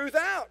that truth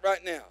out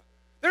right now.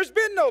 There's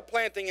been no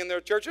planting in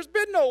their church. There's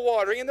been no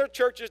watering in their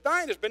churches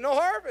dying. There's been no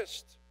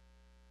harvest.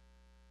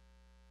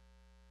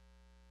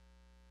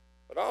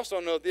 But I also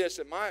know this,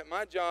 that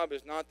my job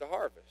is not to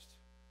harvest.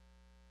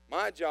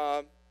 My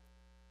job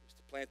is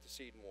to plant the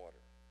seed and water.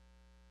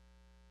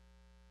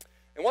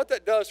 And what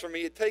that does for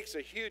me, it takes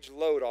a huge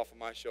load off of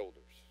my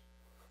shoulders.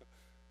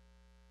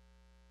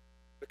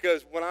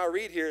 Because when I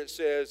read here, it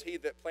says, he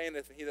that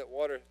planteth and he that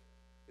watereth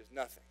is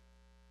nothing.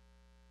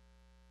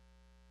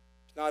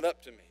 It's not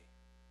up to me.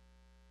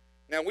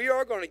 Now, we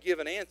are going to give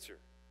an answer.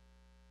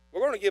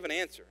 We're going to give an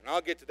answer, and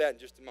I'll get to that in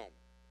just a moment.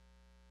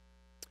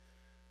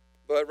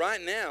 But right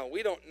now,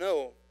 we don't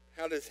know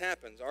how this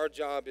happens. Our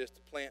job is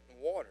to plant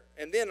and water.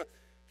 And then,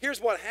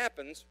 here's what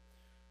happens.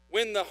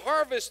 When the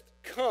harvest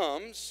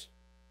comes,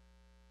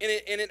 and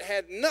it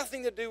had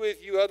nothing to do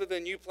with you other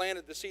than you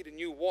planted the seed and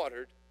you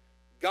watered,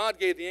 God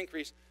gave the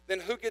increase,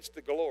 then who gets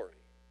the glory?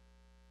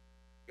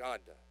 God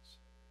does.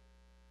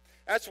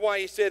 That's why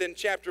he said in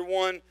chapter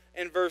 1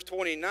 and verse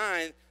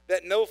 29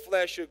 that no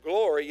flesh should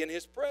glory in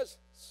his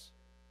presence.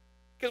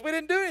 Because we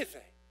didn't do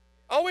anything.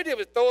 All we did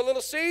was throw a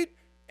little seed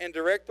and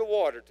direct the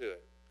water to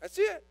it. That's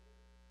it.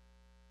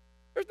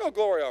 There's no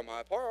glory on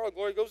my part. All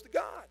glory goes to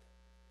God.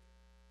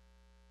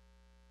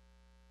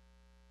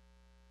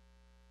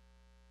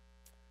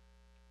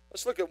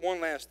 Let's look at one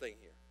last thing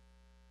here.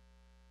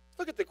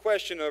 Look at the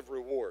question of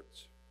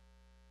rewards.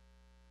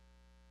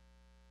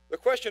 The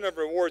question of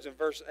rewards in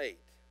verse 8.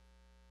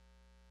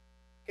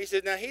 He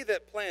said, now he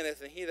that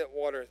planteth and he that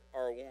watereth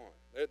are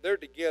one. They're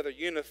together,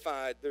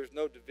 unified. There's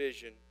no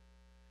division.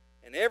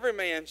 And every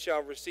man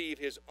shall receive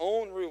his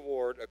own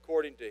reward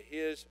according to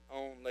his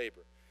own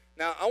labor.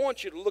 Now, I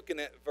want you to look in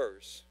that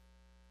verse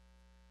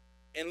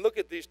and look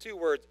at these two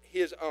words,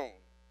 his own.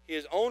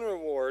 His own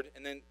reward,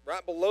 and then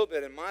right below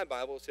that in my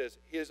Bible it says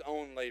his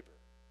own labor.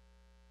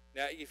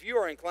 Now, if you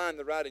are inclined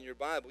to write in your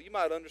Bible, you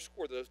might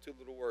underscore those two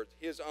little words,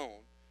 his own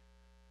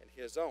and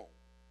his own.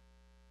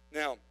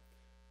 Now,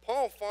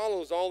 Paul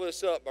follows all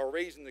this up by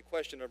raising the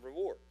question of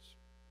rewards.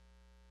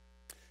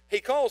 He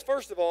calls,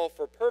 first of all,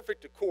 for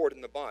perfect accord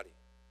in the body.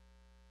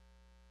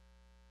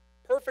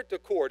 Perfect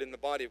accord in the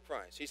body of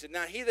Christ. He said,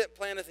 now he that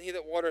planteth and he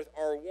that watereth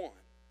are one.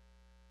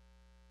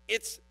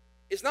 It's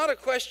not a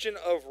question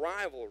of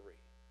rivalry.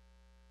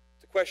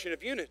 It's a question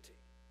of unity.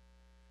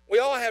 We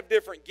all have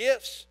different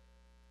gifts,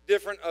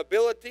 different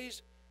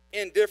abilities,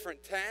 in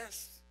different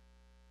tasks.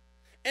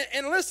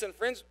 And listen,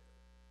 friends,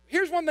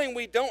 here's one thing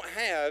we don't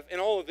have in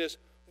all of this.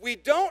 We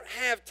don't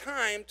have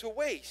time to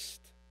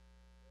waste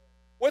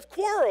with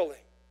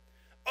quarreling,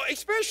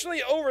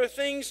 especially over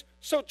things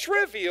so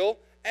trivial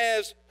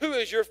as who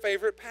is your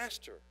favorite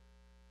pastor,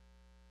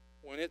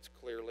 when it's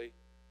clearly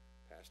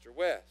Pastor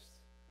West.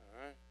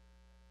 All right?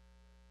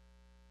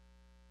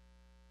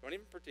 Don't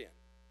even pretend.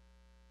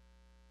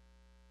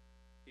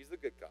 He's the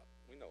good cop.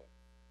 We know it.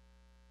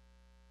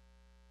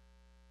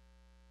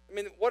 I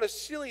mean, what a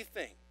silly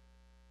thing.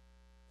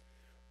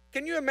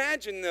 Can you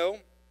imagine, though?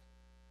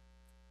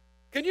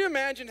 Can you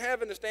imagine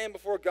having to stand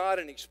before God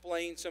and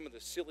explain some of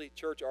the silly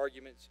church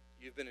arguments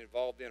you've been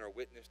involved in or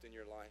witnessed in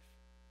your life?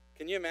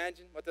 Can you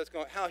imagine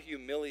how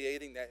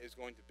humiliating that is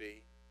going to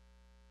be?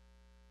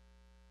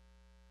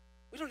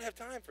 We don't have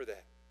time for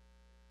that.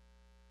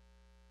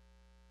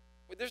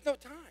 There's no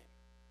time.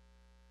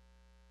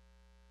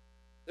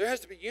 There has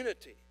to be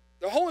unity.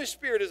 The Holy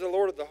Spirit is the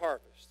Lord of the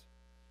harvest.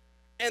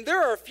 And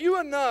there are few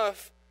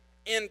enough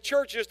in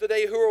churches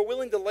today who are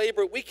willing to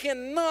labor. We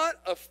cannot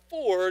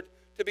afford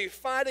to be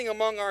fighting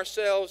among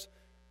ourselves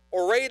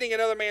or raiding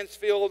another man's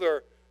field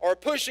or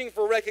pushing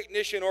for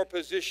recognition or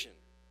position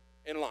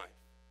in life.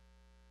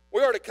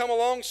 We are to come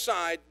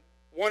alongside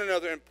one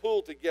another and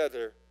pull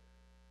together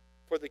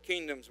for the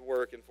kingdom's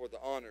work and for the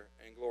honor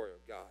and glory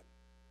of God.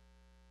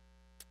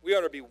 We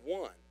ought to be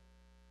one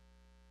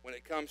when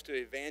it comes to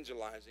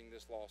evangelizing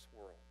this lost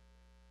world.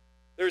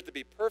 There's to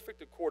be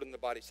perfect accord in the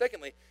body.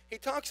 Secondly, he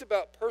talks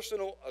about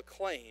personal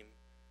acclaim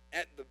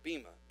at the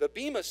bema. The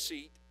bema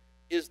seat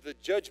is the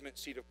judgment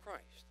seat of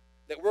Christ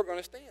that we're going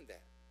to stand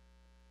at.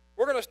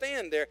 We're going to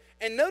stand there.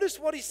 And notice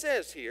what he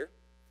says here.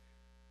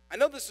 I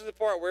know this is the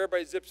part where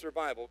everybody zips their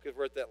Bible because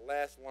we're at that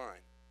last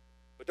line.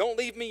 But don't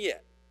leave me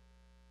yet.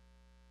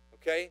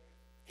 Okay?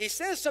 He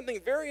says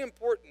something very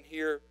important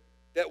here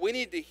that we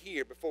need to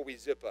hear before we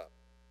zip up.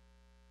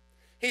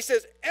 He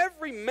says,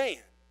 every man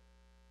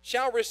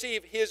shall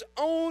receive his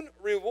own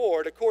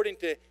reward according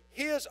to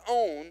his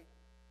own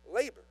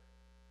labor.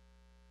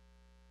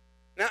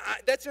 Now,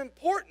 that's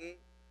important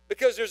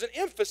because there's an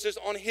emphasis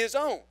on his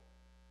own.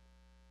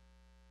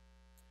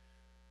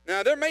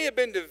 Now, there may have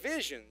been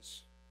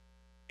divisions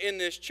in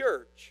this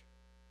church.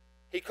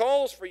 He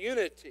calls for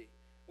unity.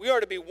 We are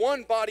to be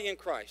one body in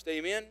Christ.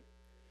 Amen?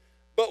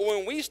 But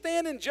when we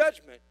stand in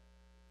judgment,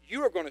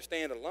 you are going to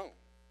stand alone.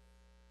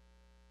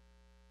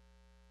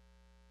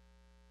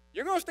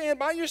 You're going to stand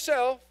by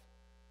yourself.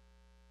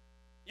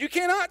 You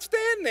cannot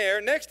stand there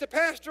next to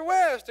Pastor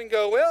West and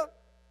go, well,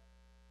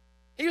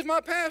 he was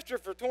my pastor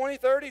for 20,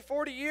 30,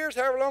 40 years,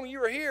 however long you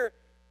were here,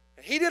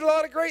 and he did a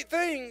lot of great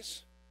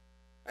things.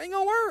 Ain't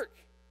going to work.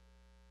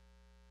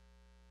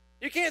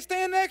 You can't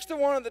stand next to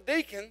one of the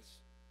deacons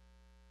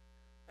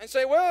and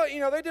say, well,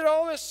 they did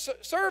all this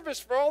service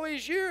for all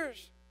these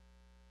years.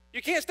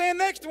 You can't stand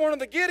next to one of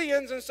the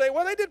Gideons and say,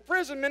 well, they did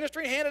prison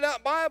ministry and handed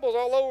out Bibles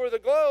all over the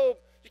globe.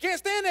 You can't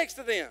stand next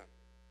to them.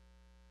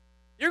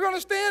 You're going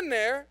to stand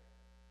there,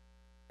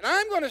 and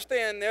I'm going to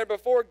stand there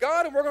before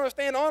God, and we're going to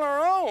stand on our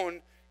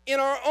own, in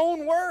our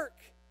own work.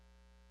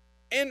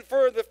 And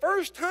for the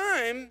first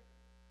time,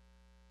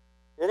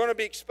 we're going to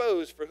be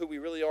exposed for who we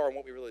really are and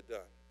what we really done.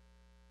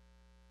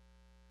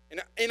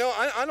 And,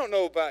 I don't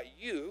know about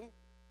you,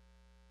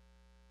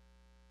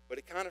 but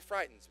it kind of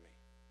frightens me.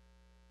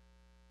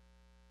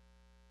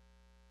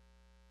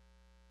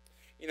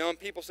 And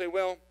people say,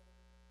 well,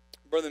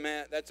 Brother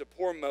Matt, that's a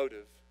poor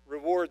motive.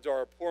 Rewards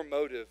are a poor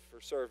motive for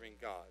serving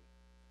God.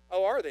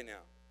 Oh, are they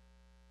now?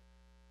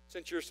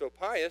 Since you're so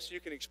pious,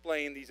 you can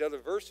explain these other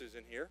verses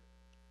in here.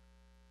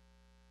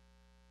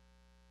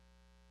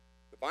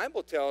 The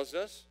Bible tells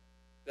us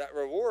that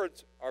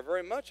rewards are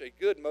very much a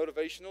good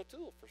motivational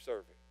tool for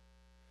serving.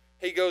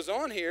 He goes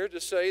on here to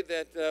say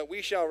that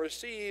we shall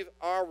receive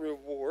our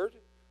reward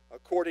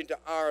according to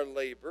our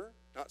labor,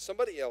 not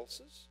somebody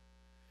else's.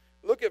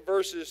 Look at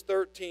verses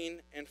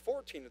 13 and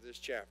 14 of this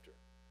chapter.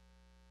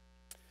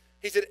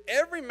 He said,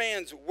 every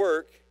man's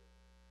work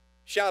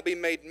shall be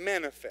made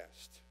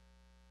manifest.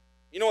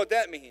 You know what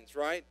that means,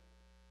 right?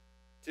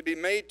 To be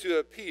made to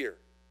appear.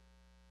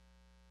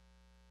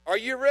 Are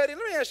you ready?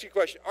 Let me ask you a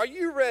question. Are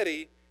you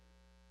ready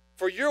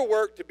for your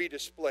work to be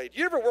displayed.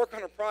 You ever work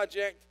on a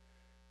project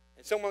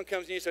and someone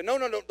comes in and says, no,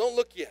 don't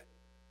look yet.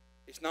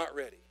 It's not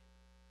ready.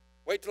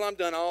 Wait till I'm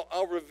done.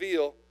 I'll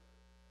reveal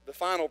the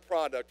final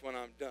product when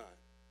I'm done.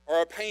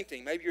 Or a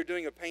painting. Maybe you're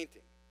doing a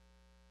painting.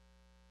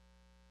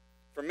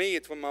 For me,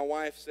 it's when my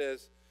wife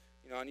says,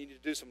 I need you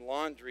to do some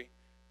laundry.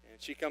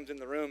 And she comes in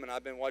the room and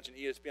I've been watching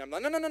ESPN. I'm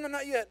like, no,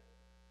 not yet.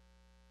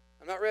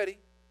 I'm not ready.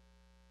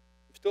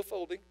 I'm still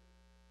folding.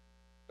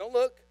 Don't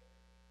look.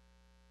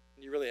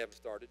 And you really haven't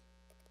started.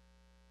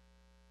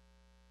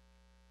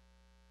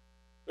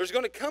 There's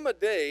going to come a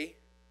day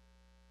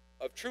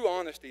of true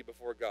honesty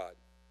before God.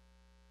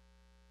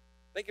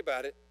 Think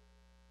about it.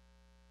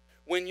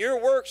 When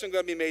your works are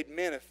going to be made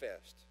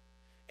manifest.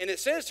 And it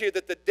says here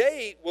that the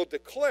day will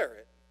declare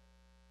it,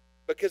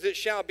 because it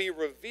shall be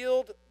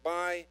revealed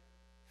by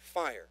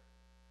fire.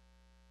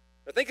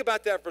 Now think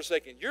about that for a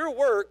second. Your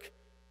works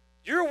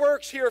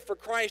here for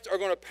Christ are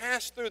going to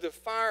pass through the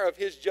fire of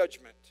his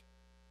judgment.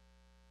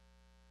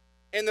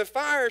 And the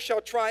fire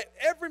shall try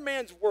every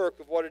man's work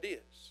of what it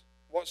is,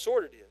 what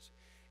sort it is.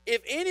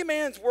 If any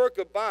man's work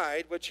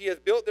abide, which he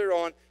hath built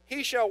thereon,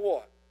 he shall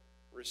what?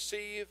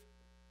 Receive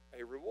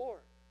a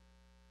reward.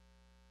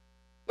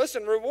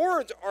 Listen,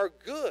 rewards are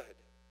good.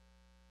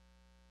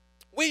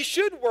 We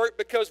should work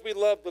because we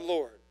love the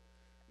Lord.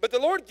 But the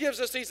Lord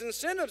gives us these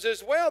incentives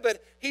as well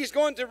that he's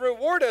going to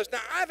reward us. Now,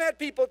 I've had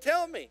people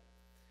tell me,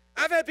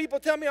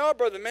 oh,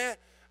 brother, man,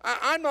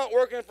 I'm not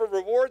working for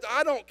rewards.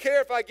 I don't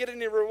care if I get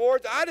any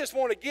rewards. I just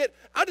want to get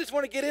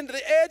into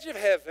the edge of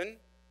heaven.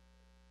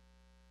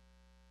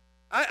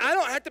 I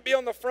don't have to be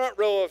on the front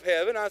row of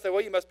heaven. I say,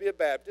 well, you must be a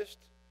Baptist.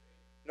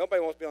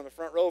 Nobody wants to be on the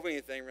front row of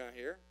anything around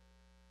here.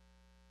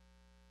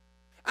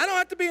 I don't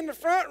have to be in the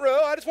front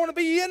row. I just want to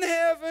be in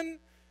heaven.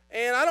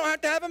 And I don't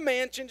have to have a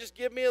mansion. Just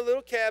give me a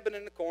little cabin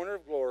in the corner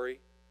of glory.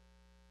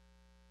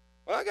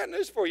 Well, I got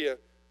news for you.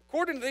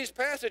 According to these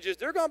passages,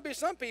 there are going to be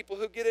some people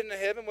who get into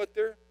heaven with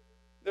their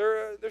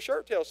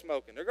shirt tail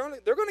smoking. They're going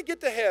to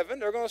get to heaven.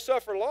 They're going to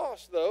suffer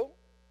loss, though.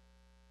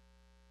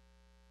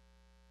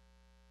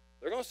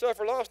 They're going to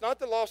suffer loss, not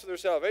the loss of their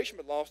salvation,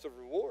 but loss of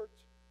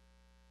rewards.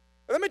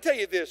 But let me tell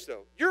you this,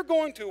 though. You're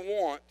going to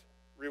want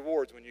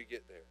rewards when you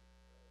get there.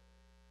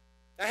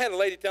 I had a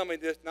lady tell me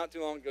this not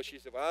too long ago. She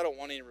said, well, I don't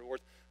want any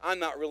rewards. I'm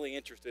not really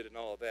interested in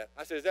all of that.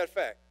 I said, is that a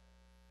fact?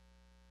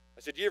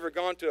 I said, you ever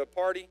gone to a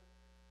party?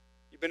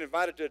 You've been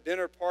invited to a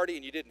dinner party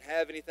and you didn't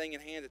have anything in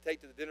hand to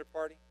take to the dinner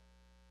party?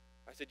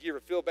 I said, you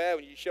ever feel bad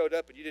when you showed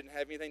up and you didn't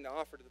have anything to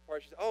offer to the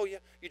party? She said, oh, yeah.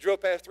 You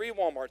drove past 3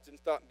 Walmarts, didn't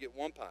stop and get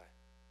one pie.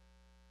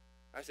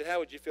 I said, how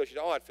would you feel? She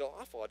said, oh, I'd feel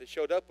awful. I just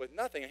showed up with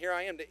nothing, and here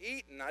I am to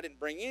eat, and I didn't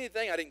bring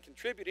anything. I didn't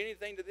contribute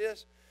anything to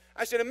this.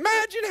 I said,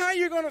 imagine how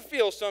you're going to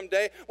feel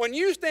someday when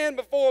you stand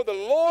before the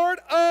Lord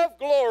of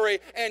glory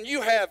and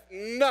you have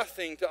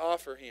nothing to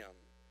offer him.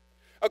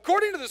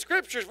 According to the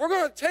Scriptures, we're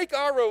going to take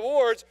our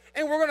rewards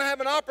and we're going to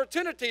have an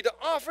opportunity to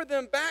offer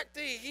them back to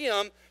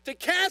him, to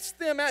cast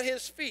them at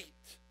his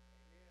feet.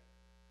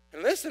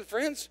 And listen,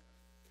 friends,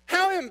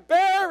 how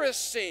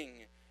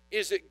embarrassing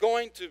is it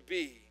going to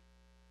be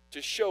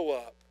to show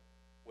up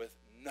with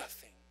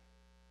nothing?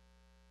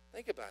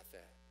 Think about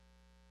that.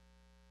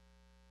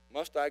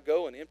 Must I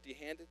go and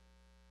empty-handed?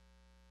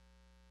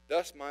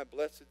 Thus my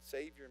blessed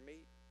Savior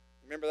meet.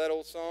 Remember that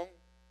old song?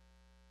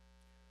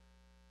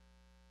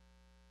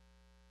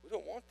 We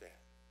don't want that.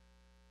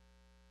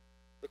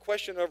 The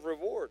question of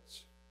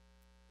rewards.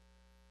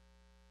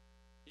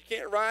 You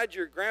can't ride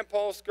your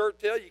grandpa's skirt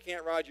tail. You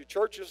can't ride your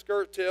church's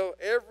skirt tail.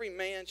 Every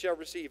man shall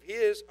receive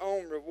his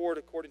own reward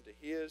according to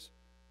his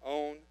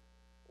own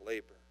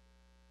labor.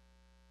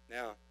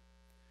 Now,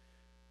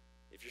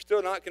 if you're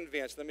still not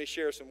convinced, let me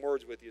share some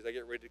words with you as I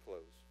get ready to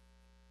close.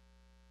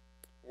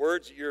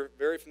 Words that you're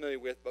very familiar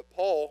with, but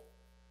Paul,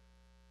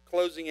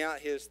 closing out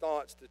his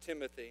thoughts to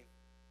Timothy,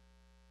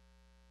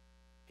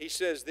 he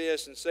says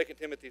this in 2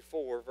 Timothy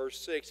 4, verse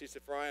 6. He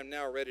said, for I am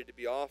now ready to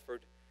be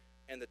offered,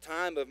 and the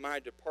time of my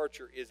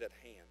departure is at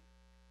hand.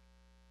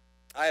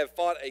 I have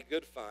fought a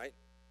good fight,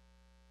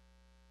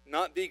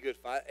 not the good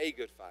fight, a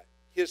good fight,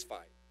 his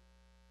fight.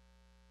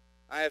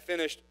 I have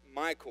finished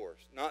my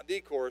course, not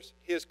the course,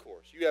 his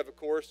course. You have a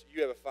course,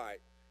 you have a fight.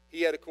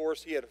 He had a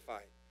course, he had a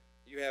fight.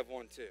 You have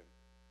one too.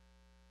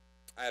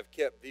 I have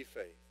kept the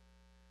faith.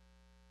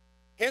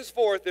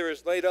 Henceforth there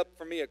is laid up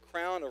for me a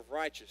crown of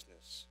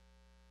righteousness,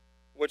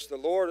 which the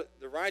Lord,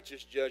 the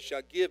righteous judge,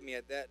 shall give me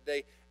at that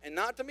day, and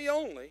not to me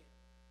only,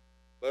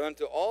 but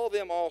unto all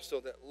them also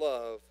that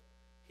love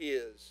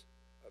his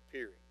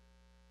appearing.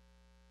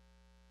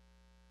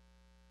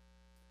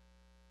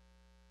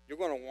 You're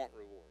going to want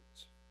rewards.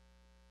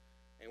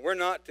 And we're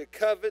not to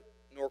covet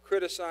nor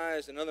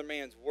criticize another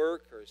man's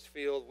work or his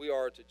field. We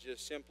are to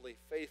just simply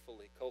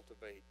faithfully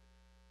cultivate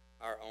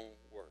our own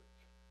work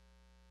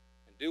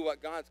and do what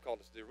God's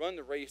called us to do. Run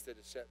the race that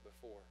is set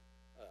before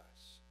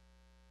us.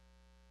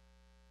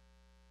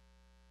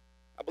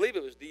 I believe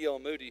it was D.L.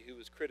 Moody who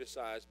was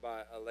criticized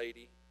by a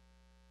lady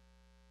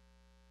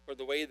for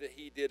the way that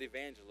he did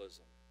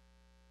evangelism.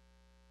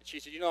 And she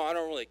said, I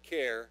don't really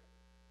care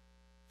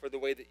for the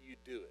way that you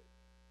do it.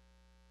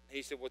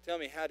 He said, well, tell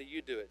me, how do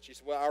you do it? She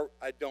said, well,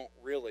 I don't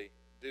really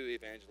do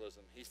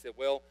evangelism. He said,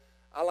 well,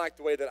 I like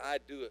the way that I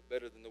do it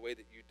better than the way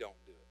that you don't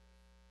do it.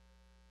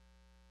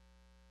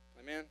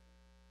 Amen?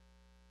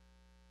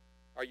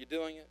 Are you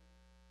doing it?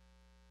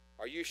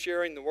 Are you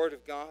sharing the Word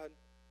of God?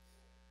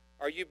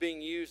 Are you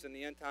being used in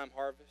the end-time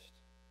harvest?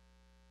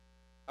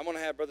 I'm going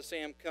to have Brother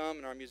Sam come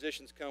and our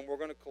musicians come. We're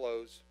going to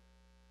close.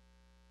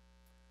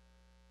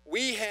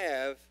 We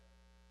have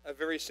a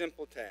very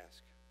simple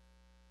task.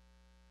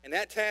 And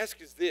that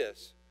task is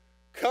this: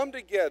 come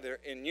together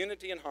in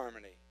unity and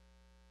harmony.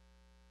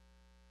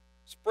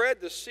 Spread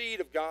the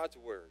seed of God's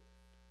Word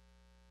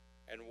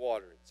and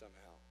water it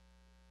somehow.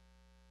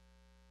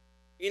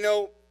 You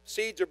know,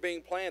 seeds are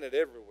being planted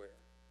everywhere.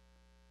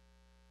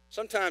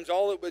 Sometimes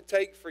all it would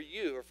take for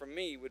you or for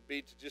me would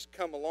be to just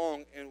come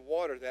along and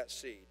water that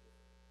seed.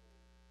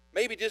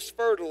 Maybe just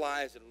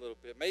fertilize it a little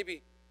bit.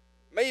 Maybe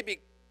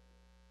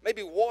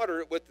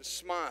water it with a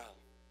smile,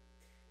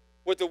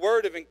 with a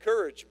word of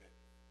encouragement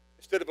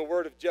instead of a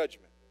word of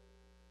judgment.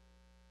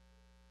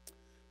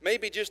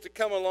 Maybe just to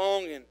come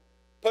along and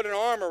put an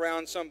arm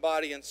around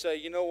somebody and say,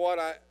 you know what,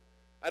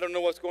 I don't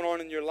know what's going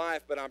on in your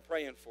life, but I'm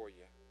praying for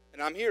you.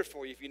 And I'm here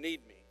for you if you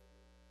need me.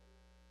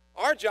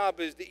 Our job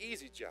is the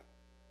easy job.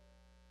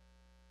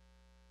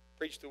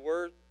 Preach the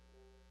word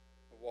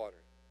or water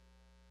it.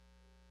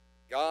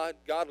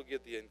 God will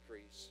give the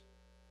increase.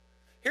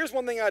 Here's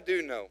one thing I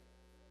do know.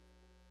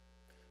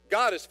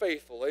 God is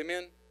faithful,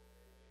 amen?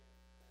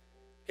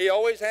 He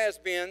always has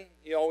been,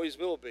 He always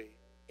will be.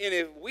 And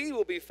if we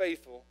will be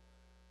faithful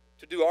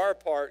to do our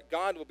part,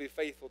 God will be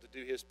faithful to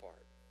do His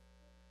part.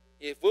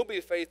 If we'll be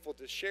faithful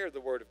to share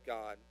the Word of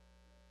God,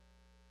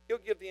 He'll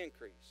give the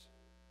increase.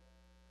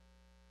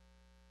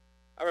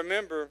 I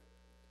remember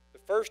the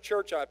first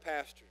church I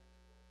pastored.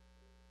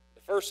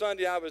 The first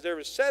Sunday I was there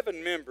was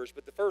 7 members,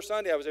 but the first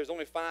Sunday I was there was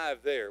only 5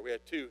 there. We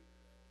had two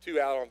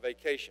out on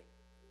vacation.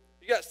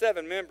 You got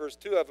 7 members,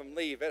 2 of them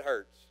leave. It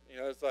hurts. You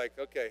know, it's like,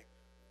 okay.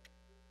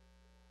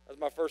 That was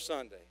my first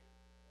Sunday.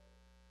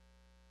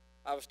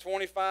 I was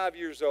 25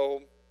 years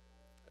old.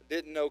 I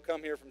didn't know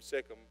come here from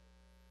Sikkim.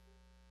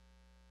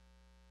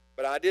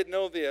 But I did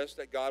know this,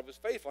 that God was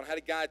faithful. And I had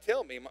a guy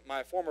tell me,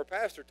 my former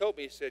pastor told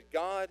me, he said,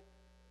 God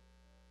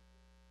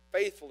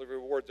faithfully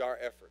rewards our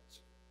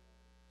efforts.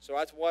 So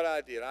that's what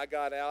I did. I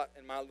got out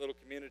in my little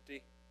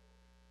community,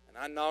 and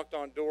I knocked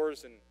on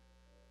doors, and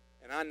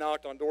I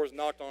knocked on doors,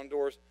 knocked on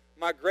doors.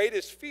 My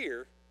greatest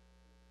fear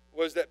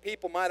was that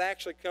people might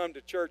actually come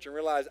to church and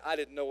realize I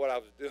didn't know what I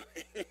was doing.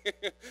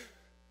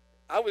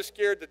 I was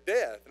scared to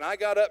death. And I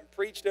got up and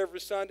preached every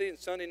Sunday and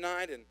Sunday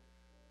night, and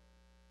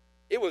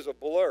it was a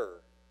blur.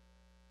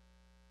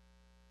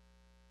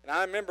 And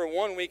I remember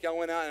one week I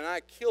went out and I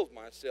killed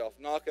myself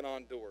knocking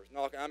on doors.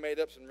 I made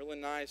up some really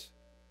nice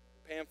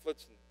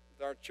pamphlets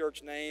with our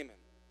church name.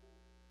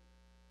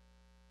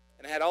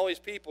 And I had all these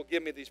people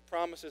give me these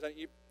promises.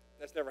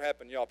 That's never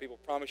happened to y'all. People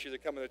promise you they're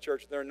coming to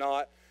church. They're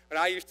not. And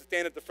I used to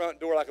stand at the front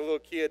door like a little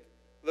kid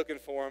looking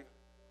for them.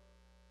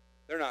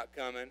 They're not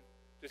coming.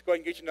 Just go ahead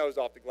and get your nose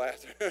off the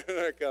glass.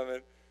 They're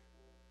coming.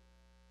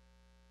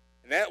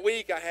 And that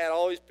week I had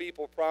all these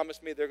people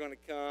promise me they're going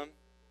to come.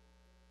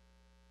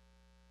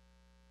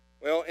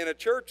 Well, in a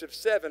church of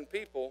 7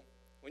 people,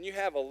 when you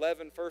have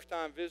 11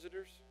 first-time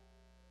visitors,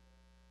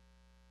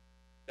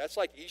 that's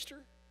like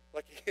Easter,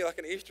 like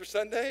an Easter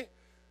Sunday.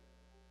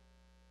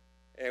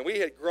 And we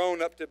had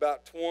grown up to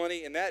about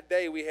 20, and that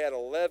day we had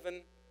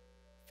 11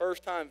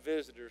 first-time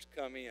visitors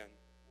come in.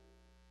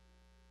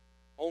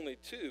 Only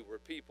 2 were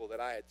people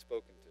that I had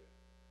spoken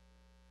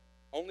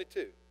to. Only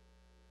 2.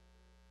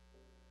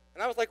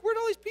 And I was like, where'd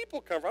all these people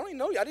come from? I don't even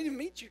know you. I didn't even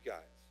meet you guys.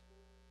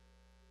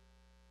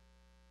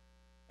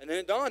 And then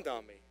it dawned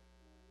on me.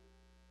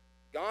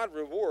 God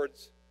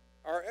rewards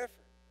our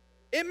effort.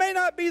 It may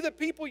not be the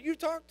people you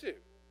talk to,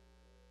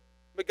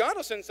 but God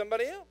will send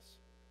somebody else.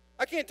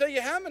 I can't tell you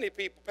how many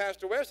people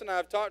Pastor West and I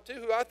have talked to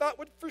who I thought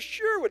would for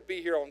sure would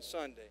be here on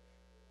Sunday.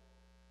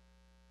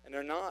 And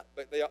they're not,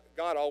 but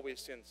God always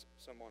sends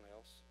someone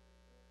else.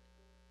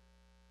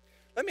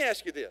 Let me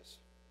ask you this.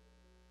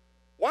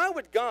 Why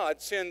would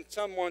God send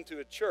someone to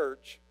a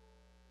church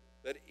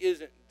that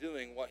isn't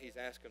doing what He's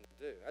asked them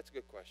to do? That's a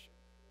good question.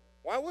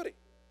 Why would He?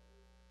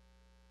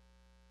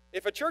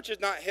 If a church is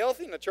not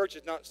healthy and a church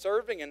is not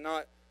serving and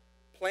not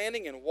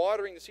planting and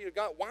watering the seed of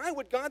God, why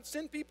would God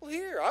send people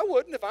here? I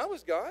wouldn't if I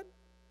was God.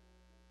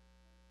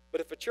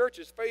 But if a church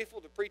is faithful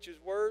to preach His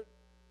word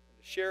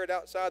and to share it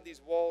outside these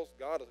walls,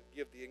 God will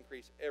give the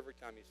increase every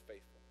time He's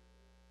faithful.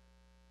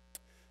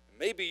 And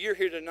maybe you're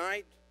here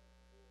tonight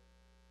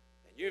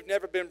and you've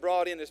never been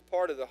brought in as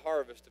part of the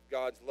harvest of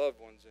God's loved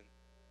ones, and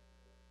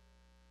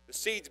the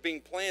seed's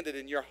being planted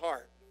in your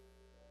heart.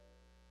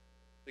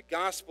 The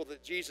gospel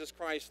that Jesus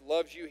Christ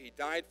loves you, He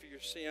died for your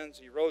sins,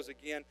 He rose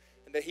again,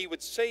 and that He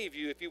would save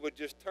you if you would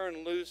just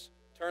turn loose,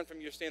 turn from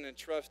your sin and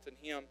trust in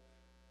Him.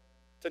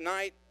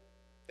 Tonight,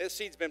 that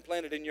seed's been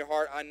planted in your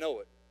heart. I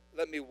know it.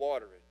 Let me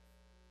water it.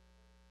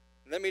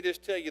 And let me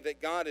just tell you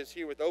that God is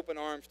here with open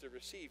arms to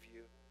receive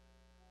you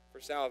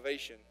for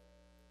salvation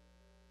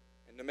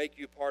and to make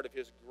you part of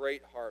His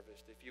great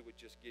harvest if you would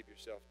just give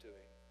yourself to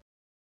Him.